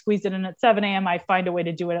can't squeeze it in at 7 a.m., I find a way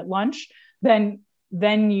to do it at lunch, then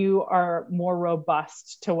you are more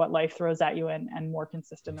robust to what life throws at you and more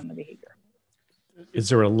consistent in the behavior. Is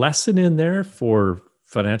there a lesson in there for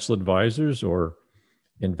financial advisors or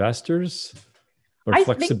investors? Or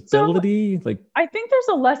flexibility? So. I think there's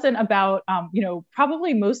a lesson about,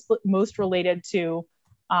 probably most related to,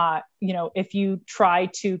 if you try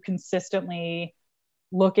to consistently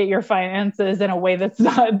look at your finances in a way that's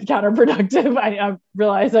not counterproductive. I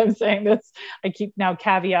realize I'm saying this. I keep now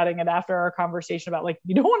caveating it after our conversation about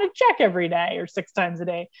you don't want to check every day or 6 times a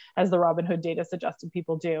day, as the Robinhood data suggested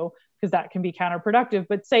people do, because that can be counterproductive.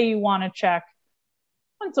 But say you want to check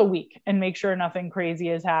once a week and make sure nothing crazy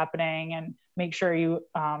is happening, and make sure you,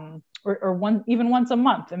 even once a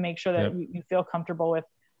month, and make sure that you feel comfortable with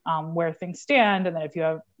where things stand. And that if you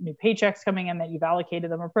have new paychecks coming in, that you've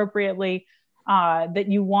allocated them appropriately, that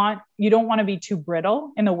you don't want to be too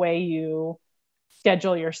brittle in the way you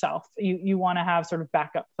schedule yourself. You want to have sort of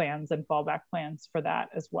backup plans and fallback plans for that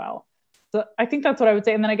as well. So I think that's what I would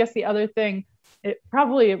say. And then I guess the other thing, it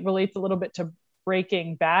relates a little bit to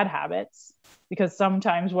breaking bad habits, because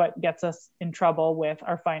sometimes what gets us in trouble with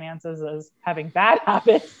our finances is having bad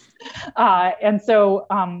habits. And so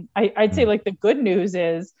I'd say like the good news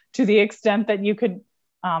is, to the extent that you could,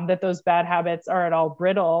 that those bad habits are at all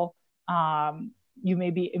brittle, it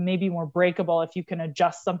may be more breakable if you can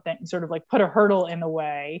adjust something, sort of like put a hurdle in the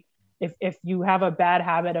way. If you have a bad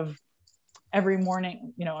habit of every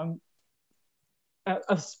morning,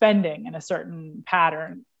 of spending in a certain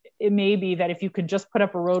pattern, it may be that if you could just put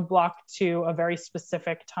up a roadblock to a very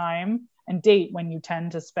specific time and date when you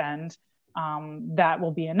tend to spend, that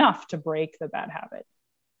will be enough to break the bad habit.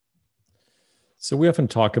 So we often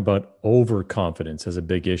talk about overconfidence as a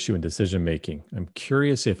big issue in decision making. I'm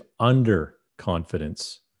curious if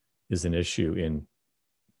underconfidence is an issue in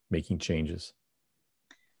making changes.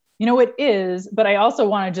 It is, but I also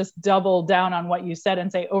want to just double down on what you said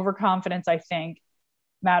and say overconfidence, I think,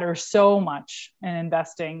 matters so much in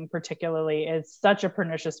investing, particularly. It's such a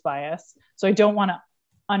pernicious bias. So I don't want to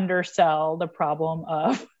undersell the problem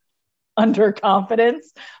of underconfidence,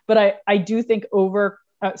 but I do think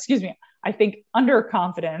I think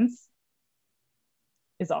underconfidence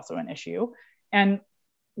is also an issue. And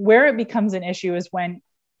where it becomes an issue is when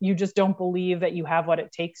you just don't believe that you have what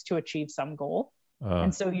it takes to achieve some goal.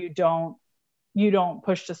 And so you don't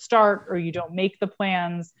push to start, or you don't make the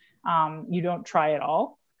plans. You don't try at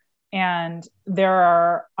all. And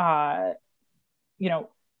there are,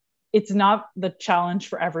 it's not the challenge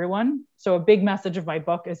for everyone. So a big message of my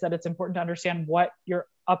book is that it's important to understand what you're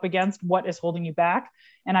up against, what is holding you back.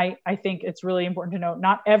 And I think it's really important to note,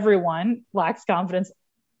 not everyone lacks confidence.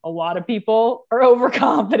 A lot of people are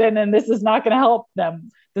overconfident, and this is not going to help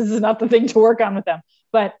them. This is not the thing to work on with them.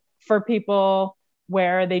 But for people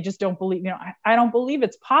where they just don't believe, I don't believe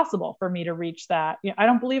it's possible for me to reach that. I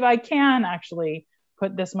don't believe I can actually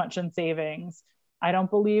put this much in savings. I don't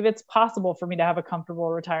believe it's possible for me to have a comfortable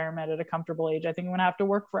retirement at a comfortable age. I think I'm going to have to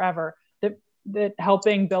work forever. That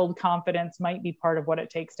helping build confidence might be part of what it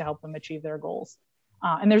takes to help them achieve their goals.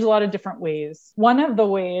 And there's a lot of different ways. One of the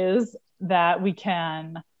ways that we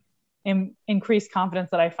can increase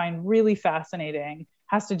confidence that I find really fascinating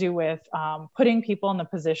has to do with putting people in the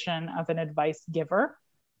position of an advice giver,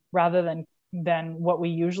 rather than what we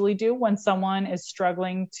usually do when someone is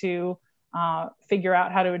struggling to figure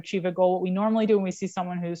out how to achieve a goal. What we normally do when we see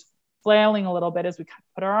someone who's flailing a little bit is we kind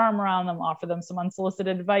of put our arm around them, offer them some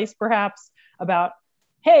unsolicited advice, perhaps about,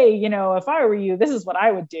 hey, if I were you, this is what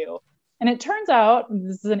I would do. And it turns out,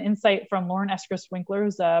 this is an insight from Lauren Eskridge-Winkler,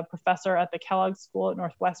 who's a professor at the Kellogg School at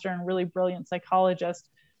Northwestern, really brilliant psychologist,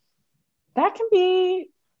 that can be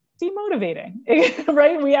demotivating,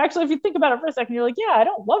 right? We actually, if you think about it for a second, you're like, yeah, I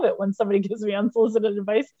don't love it when somebody gives me unsolicited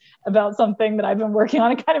advice about something that I've been working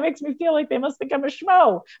on. It kind of makes me feel like they must think I'm a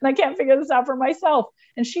schmo and I can't figure this out for myself.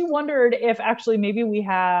 And she wondered if actually maybe we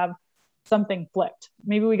have something flipped.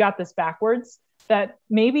 Maybe we got this backwards, that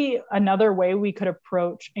maybe another way we could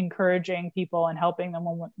approach encouraging people and helping them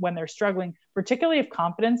when they're struggling, particularly if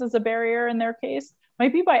confidence is a barrier in their case,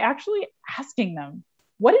 might be by actually asking them,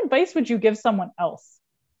 what advice would you give someone else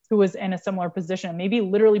who was in a similar position? Maybe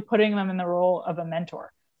literally putting them in the role of a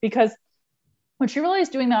mentor. Because what she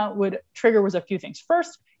realized doing that would trigger was a few things.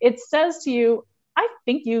 First, it says to you, I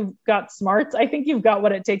think you've got smarts. I think you've got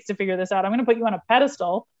what it takes to figure this out. I'm going to put you on a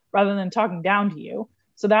pedestal rather than talking down to you.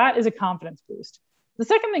 So that is a confidence boost. The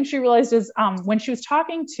second thing she realized is when she was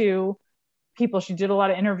talking to people, she did a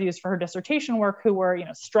lot of interviews for her dissertation work who were,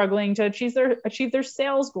 struggling to achieve their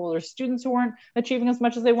sales goals, or students who weren't achieving as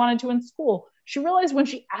much as they wanted to in school. She realized when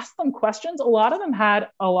she asked them questions, a lot of them had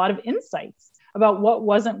a lot of insights about what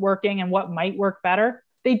wasn't working and what might work better.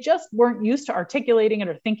 They just weren't used to articulating it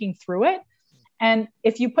or thinking through it. And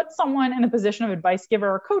if you put someone in a position of advice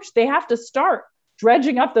giver or coach, they have to start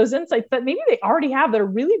dredging up those insights that maybe they already have that are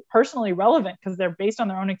really personally relevant because they're based on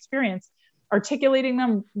their own experience, articulating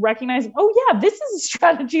them, recognizing, oh yeah, this is a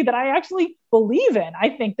strategy that I actually believe in. I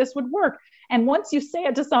think this would work. And once you say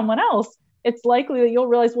it to someone else, it's likely that you'll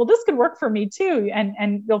realize, well, this could work for me too.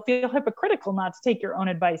 And you'll feel hypocritical not to take your own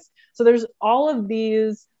advice. So there's all of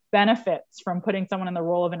these benefits from putting someone in the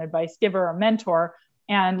role of an advice giver or mentor.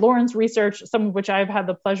 And Lauren's research, some of which I've had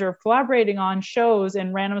the pleasure of collaborating on, shows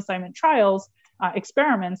in random assignment trials,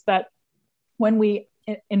 experiments, that when we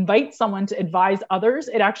invite someone to advise others,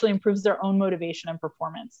 it actually improves their own motivation and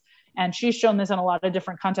performance. And she's shown this in a lot of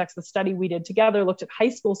different contexts. The study we did together looked at high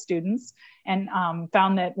school students and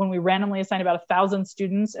found that when we randomly assigned about 1,000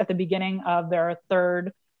 students at the beginning of their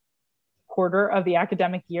third quarter of the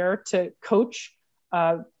academic year to coach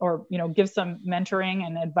or give some mentoring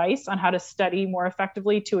and advice on how to study more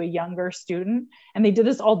effectively to a younger student. And they did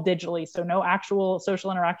this all digitally, so no actual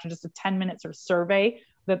social interaction, just a 10-minute sort of survey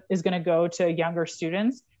that is going to go to younger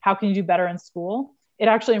students. How can you do better in school? It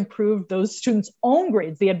actually improved those students' own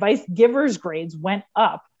grades. The advice givers' grades went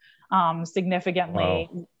up significantly.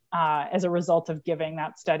 Wow. As a result of giving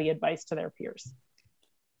that study advice to their peers.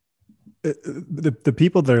 The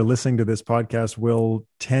people that are listening to this podcast will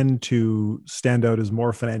tend to stand out as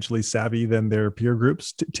more financially savvy than their peer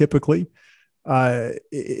groups. Typically,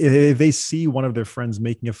 if they see one of their friends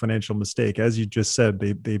making a financial mistake, as you just said,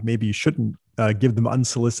 they maybe shouldn't give them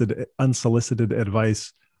unsolicited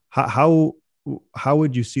advice. How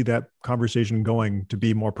would you see that conversation going to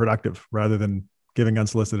be more productive rather than giving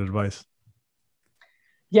unsolicited advice?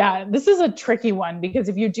 Yeah, this is a tricky one, because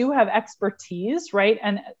if you do have expertise, right?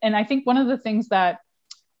 And I think one of the things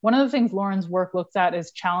Lauren's work looks at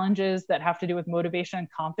is challenges that have to do with motivation and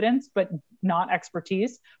confidence, but not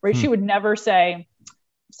expertise, right? She would never say,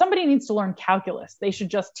 somebody needs to learn calculus, they should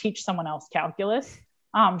just teach someone else calculus.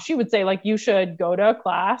 She would say, like, you should go to a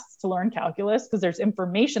class to learn calculus because there's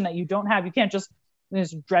information that you don't have. You can't just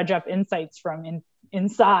dredge up insights from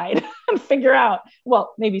inside and figure out,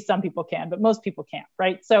 well, maybe some people can, but most people can't,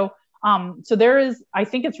 right? So I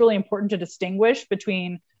think it's really important to distinguish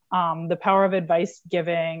between the power of advice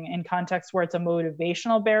giving in contexts where it's a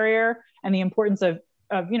motivational barrier and the importance of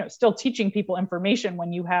still teaching people information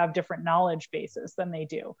when you have different knowledge bases than they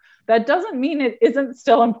do. That doesn't mean it isn't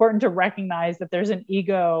still important to recognize that there's an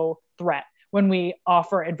ego threat when we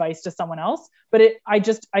offer advice to someone else. But I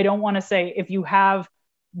don't want to say, if you have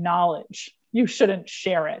knowledge, you shouldn't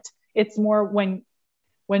share it. It's more when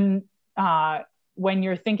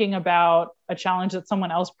you're thinking about a challenge that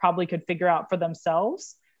someone else probably could figure out for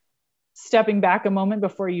themselves, stepping back a moment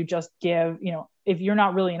before you just give, if you're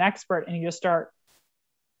not really an expert and you just start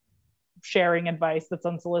sharing advice that's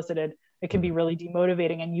unsolicited, it can be really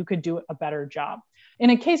demotivating and you could do a better job.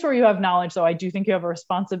 In a case where you have knowledge, though, I do think you have a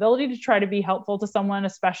responsibility to try to be helpful to someone,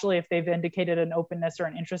 especially if they've indicated an openness or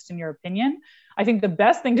an interest in your opinion. I think the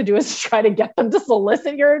best thing to do is try to get them to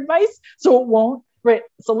solicit your advice so it won't, right?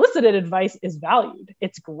 Solicited advice is valued.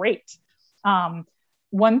 It's great.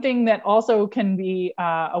 One thing that also can be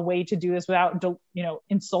a way to do this without,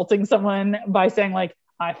 insulting someone by saying, like,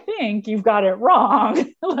 I think you've got it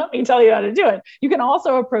wrong. Let me tell you how to do it. You can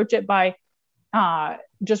also approach it by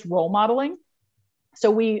just role modeling. So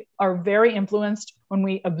we are very influenced when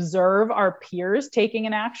we observe our peers taking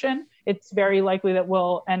an action. It's very likely that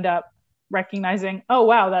we'll end up recognizing, oh,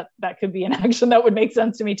 wow, that could be an action that would make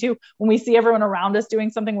sense to me too. When we see everyone around us doing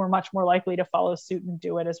something, we're much more likely to follow suit and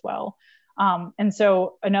do it as well. And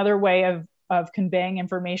so another way of conveying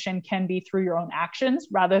information can be through your own actions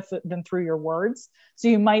rather than through your words. So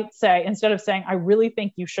you might say, instead of saying, I really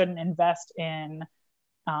think you shouldn't invest in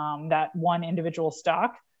that one individual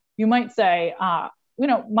stock, you might say,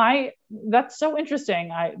 that's so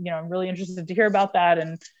interesting. I'm really interested to hear about that.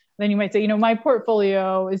 And then you might say, my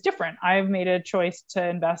portfolio is different. I've made a choice to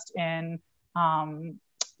invest in, in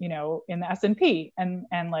the S&P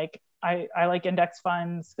and like, I like index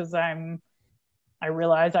funds because I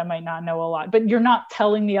realize I might not know a lot, but you're not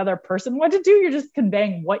telling the other person what to do. You're just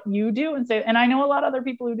conveying what you do and say, and I know a lot of other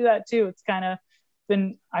people who do that too. It's kind of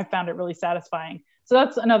I found it really satisfying. So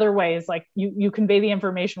that's another way, is like you convey the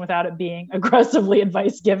information without it being aggressively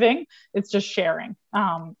advice giving. It's just sharing.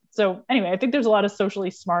 So anyway, I think there's a lot of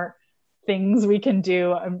socially smart things we can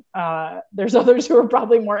do. There's others who are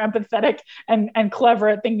probably more empathetic and clever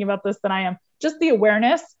at thinking about this than I am. Just the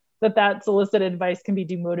awareness that solicited advice can be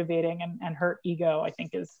demotivating and hurt ego, I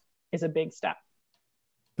think is a big step.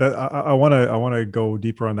 I want to go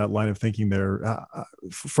deeper on that line of thinking there.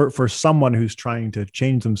 For someone who's trying to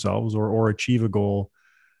change themselves or achieve a goal,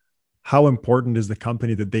 how important is the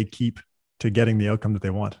company that they keep to getting the outcome that they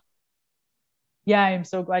want? Yeah, I'm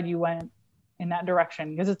so glad you went in that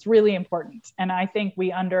direction because it's really important. And I think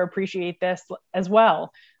we underappreciate this as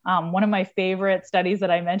well. One of my favorite studies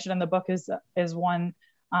that I mentioned in the book is one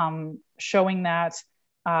showing that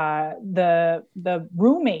the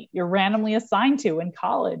roommate you're randomly assigned to in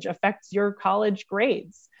college affects your college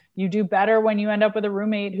grades. You do better when you end up with a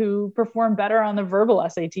roommate who performed better on the verbal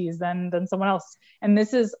SATs than someone else. And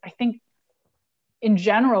this is, I think, in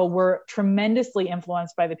general, we're tremendously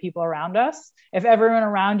influenced by the people around us. If everyone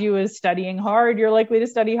around you is studying hard, you're likely to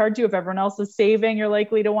study hard too. If everyone else is saving, you're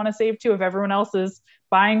likely to want to save too. If everyone else is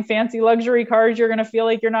buying fancy luxury cars, you're going to feel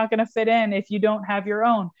like you're not going to fit in if you don't have your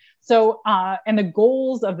own. So, and the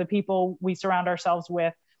goals of the people we surround ourselves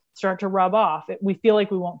with start to rub off. We feel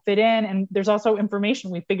like we won't fit in. And there's also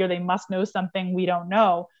information. We figure they must know something we don't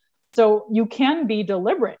know. So you can be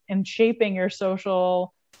deliberate in shaping your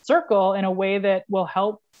social circle in a way that will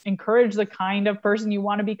help encourage the kind of person you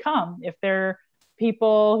want to become. If they're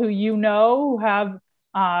people who you know who have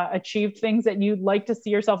achieved things that you'd like to see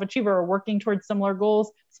yourself achieve or are working towards similar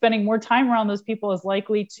goals, spending more time around those people is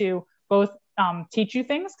likely to both teach you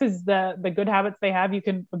things, because the good habits they have you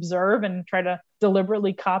can observe and try to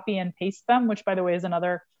deliberately copy and paste them, which, by the way, is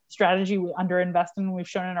another strategy we underinvest in. We've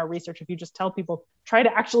shown in our research, if you just tell people, try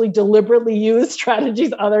to actually deliberately use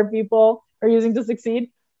strategies other people are using to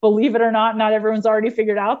succeed, believe it or not, not everyone's already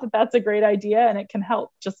figured out that that's a great idea, and it can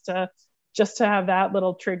help just to have that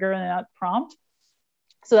little trigger and that prompt.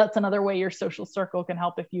 So that's another way your social circle can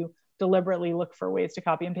help, if you deliberately look for ways to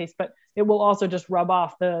copy and paste, but it will also just rub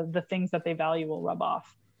off the things that they value will rub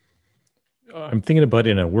off. I'm thinking about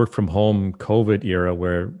in a work from home COVID era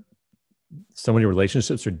where so many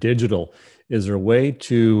relationships are digital. Is there a way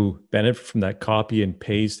to benefit from that copy and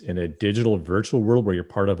paste in a digital virtual world where you're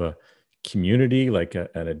part of a community, like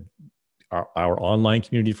our online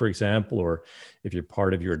community, for example, or if you're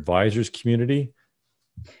part of your advisor's community?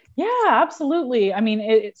 Yeah, absolutely. I mean,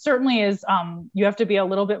 it certainly is. You have to be a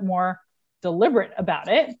little bit more deliberate about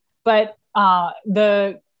it. But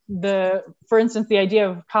for instance, the idea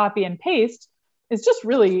of copy and paste is just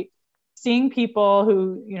really seeing people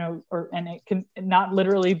who, and it can not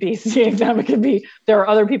literally be seeing them. It could be, there are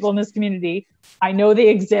other people in this community, I know they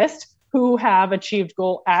exist, who have achieved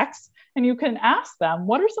goal X. And you can ask them,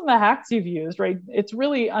 what are some of the hacks you've used, right? It's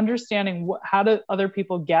really understanding how do other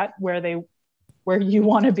people get where you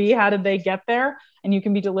want to be? How did they get there? And you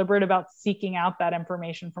can be deliberate about seeking out that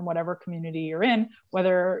information from whatever community you're in,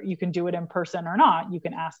 whether you can do it in person or not. You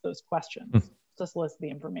can ask those questions to solicit the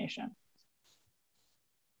information.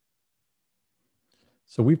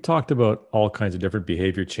 So we've talked about all kinds of different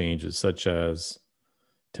behavior changes, such as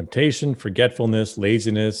temptation, forgetfulness,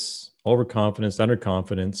 laziness, overconfidence,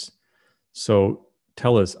 underconfidence. So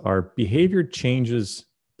tell us, are behavior changes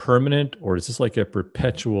permanent, or is this like a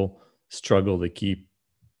perpetual struggle to keep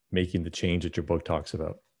making the change that your book talks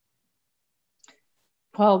about?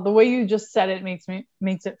 Well, the way you just said it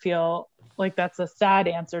makes it feel like that's a sad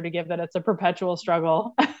answer to give, that it's a perpetual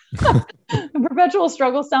struggle. Perpetual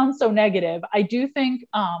struggle sounds so negative. I do think,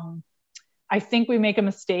 I think we make a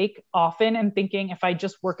mistake often in thinking, if I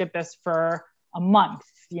just work at this for a month,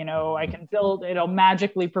 I can build, it'll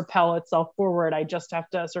magically propel itself forward. I just have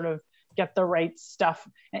to sort of get the right stuff.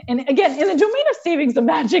 And again, in the domain of savings, the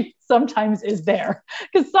magic sometimes is there,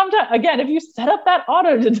 because sometimes, again, if you set up that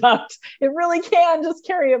auto deduct, it really can just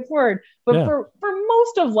carry it forward. But for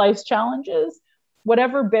most of life's challenges,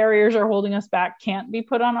 whatever barriers are holding us back can't be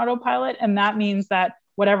put on autopilot. And that means that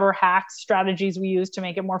whatever hacks, strategies we use to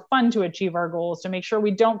make it more fun to achieve our goals, to make sure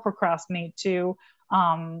we don't procrastinate, to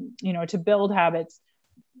build habits,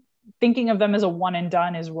 thinking of them as a one and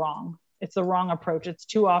done is wrong. It's the wrong approach. It's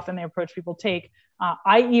too often the approach people take.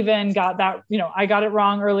 I even got that, I got it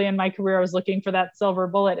wrong early in my career. I was looking for that silver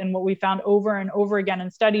bullet. And what we found over and over again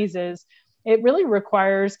in studies is it really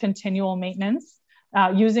requires continual maintenance,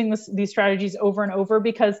 using these strategies over and over,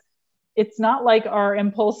 because it's not like our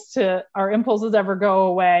impulses ever go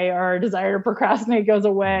away, or our desire to procrastinate goes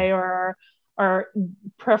away, or our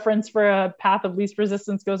preference for a path of least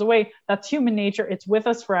resistance goes away. That's human nature. It's with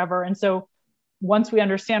us forever. And so once we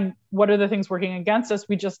understand what are the things working against us,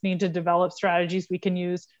 we just need to develop strategies we can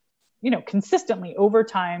use, consistently over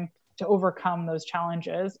time to overcome those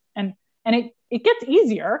challenges. And it gets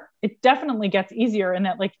easier. It definitely gets easier in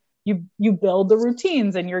that, like, you build the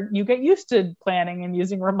routines, and you get used to planning and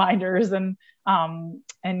using reminders and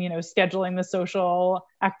scheduling the social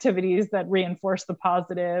activities that reinforce the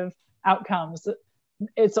positive outcomes.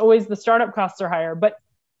 It's always, the startup costs are higher, but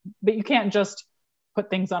you can't just put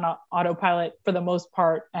things on autopilot for the most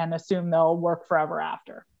part and assume they'll work forever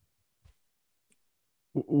after.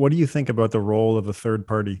 What do you think about the role of a third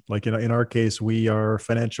party? Like in our case, we are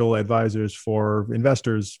financial advisors for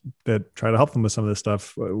investors that try to help them with some of this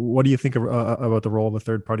stuff. What do you think about the role of a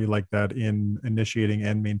third party like that in initiating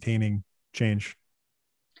and maintaining change?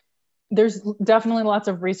 There's definitely lots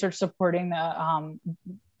of research supporting the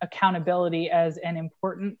accountability as an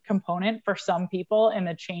important component for some people in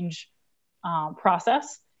the change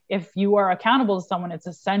process. If you are accountable to someone, it's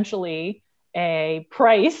essentially a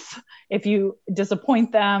price if you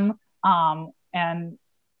disappoint them. And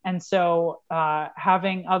so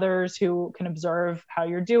having others who can observe how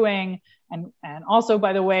you're doing and also,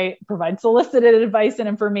 by the way, provide solicited advice and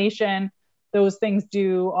information, those things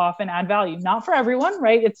do often add value. Not for everyone,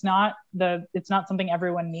 right? It's not something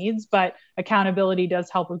everyone needs, but accountability does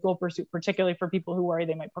help with goal pursuit, particularly for people who worry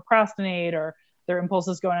they might procrastinate or their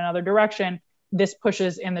impulses go in another direction. this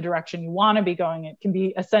pushes in the direction you want to be going. It can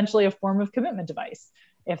be essentially a form of commitment device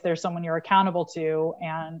if there's someone you're accountable to.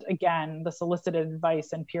 And again, the solicited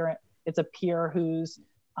advice and it's a peer who's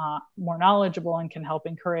more knowledgeable and can help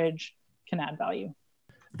encourage, can add value.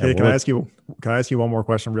 Okay, can I ask you one more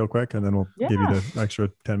question real quick, and then we'll give you the extra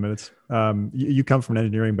 10 minutes. You come from an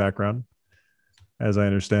engineering background, as I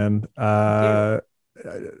understand. So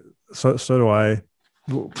do I.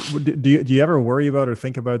 Do you ever worry about or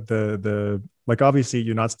think about the like, obviously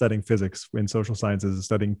you're not studying physics in social sciences,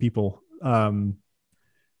 studying people.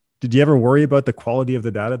 Did you ever worry about the quality of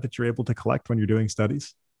the data that you're able to collect when you're doing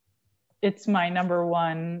studies? It's my number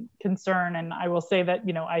one concern. And I will say that,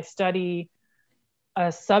 I study a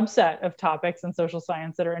subset of topics in social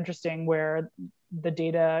science that are interesting, where the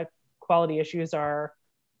data quality issues are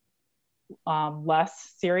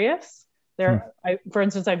less serious. For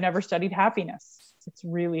instance, I've never studied happiness. It's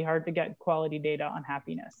really hard to get quality data on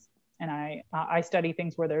happiness. And I study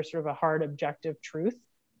things where there's sort of a hard objective truth,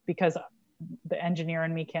 because the engineer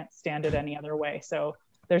in me can't stand it any other way. So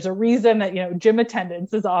there's a reason that, gym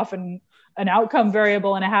attendance is often an outcome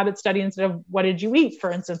variable in a habit study instead of what did you eat, for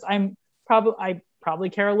instance. I probably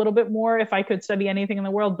care a little bit more if I could study anything in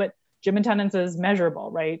the world, but gym attendance is measurable,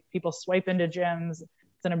 right? People swipe into gyms.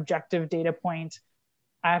 It's an objective data point.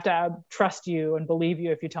 I have to trust you and believe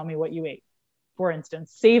you if you tell me what you ate. For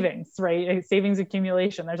instance, savings, right? Savings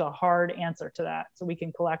accumulation, there's a hard answer to that. So we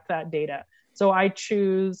can collect that data. So I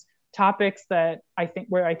choose topics where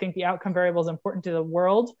I think the outcome variable is important to the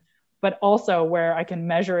world, but also where I can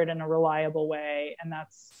measure it in a reliable way. And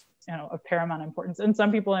that's, of paramount importance. And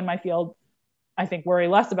some people in my field, I think, worry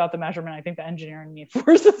less about the measurement. I think the engineer in me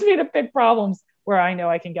forces me to pick problems where I know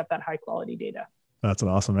I can get that high quality data. That's an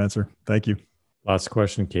awesome answer. Thank you. Last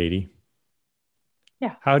question, Katy.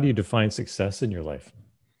 Yeah. How do you define success in your life?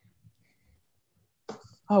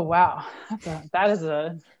 Oh, wow. That is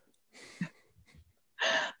a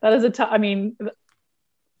tough,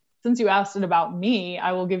 since you asked it about me,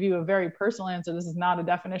 I will give you a very personal answer. This is not a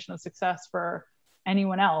definition of success for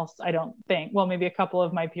anyone else, I don't think. Well, maybe a couple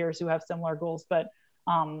of my peers who have similar goals, but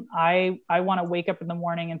I want to wake up in the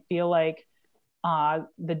morning and feel like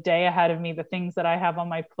the day ahead of me, the things that I have on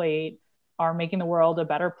my plate are making the world a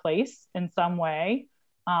better place in some way.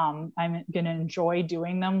 I'm going to enjoy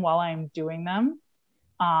doing them while I'm doing them.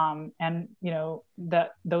 And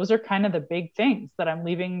that those are kind of the big things, that I'm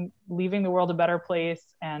leaving the world a better place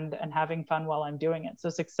and having fun while I'm doing it. So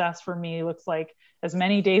success for me looks like as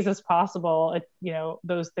many days as possible,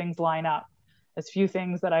 those things line up, as few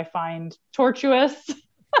things that I find tortuous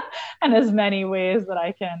and as many ways that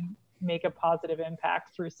I can make a positive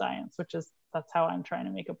impact through science, that's how I'm trying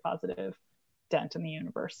to make a positive dent in the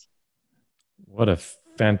universe. What a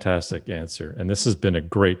fantastic answer. And this has been a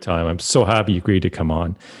great time. I'm so happy you agreed to come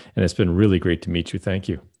on. And it's been really great to meet you. Thank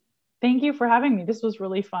you. Thank you for having me. This was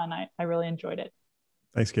really fun. I really enjoyed it.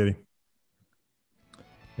 Thanks, Katy.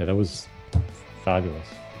 Yeah, that was fabulous.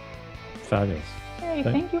 Fabulous. Hey,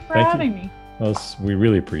 thank you for having me. We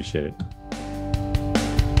really appreciate it.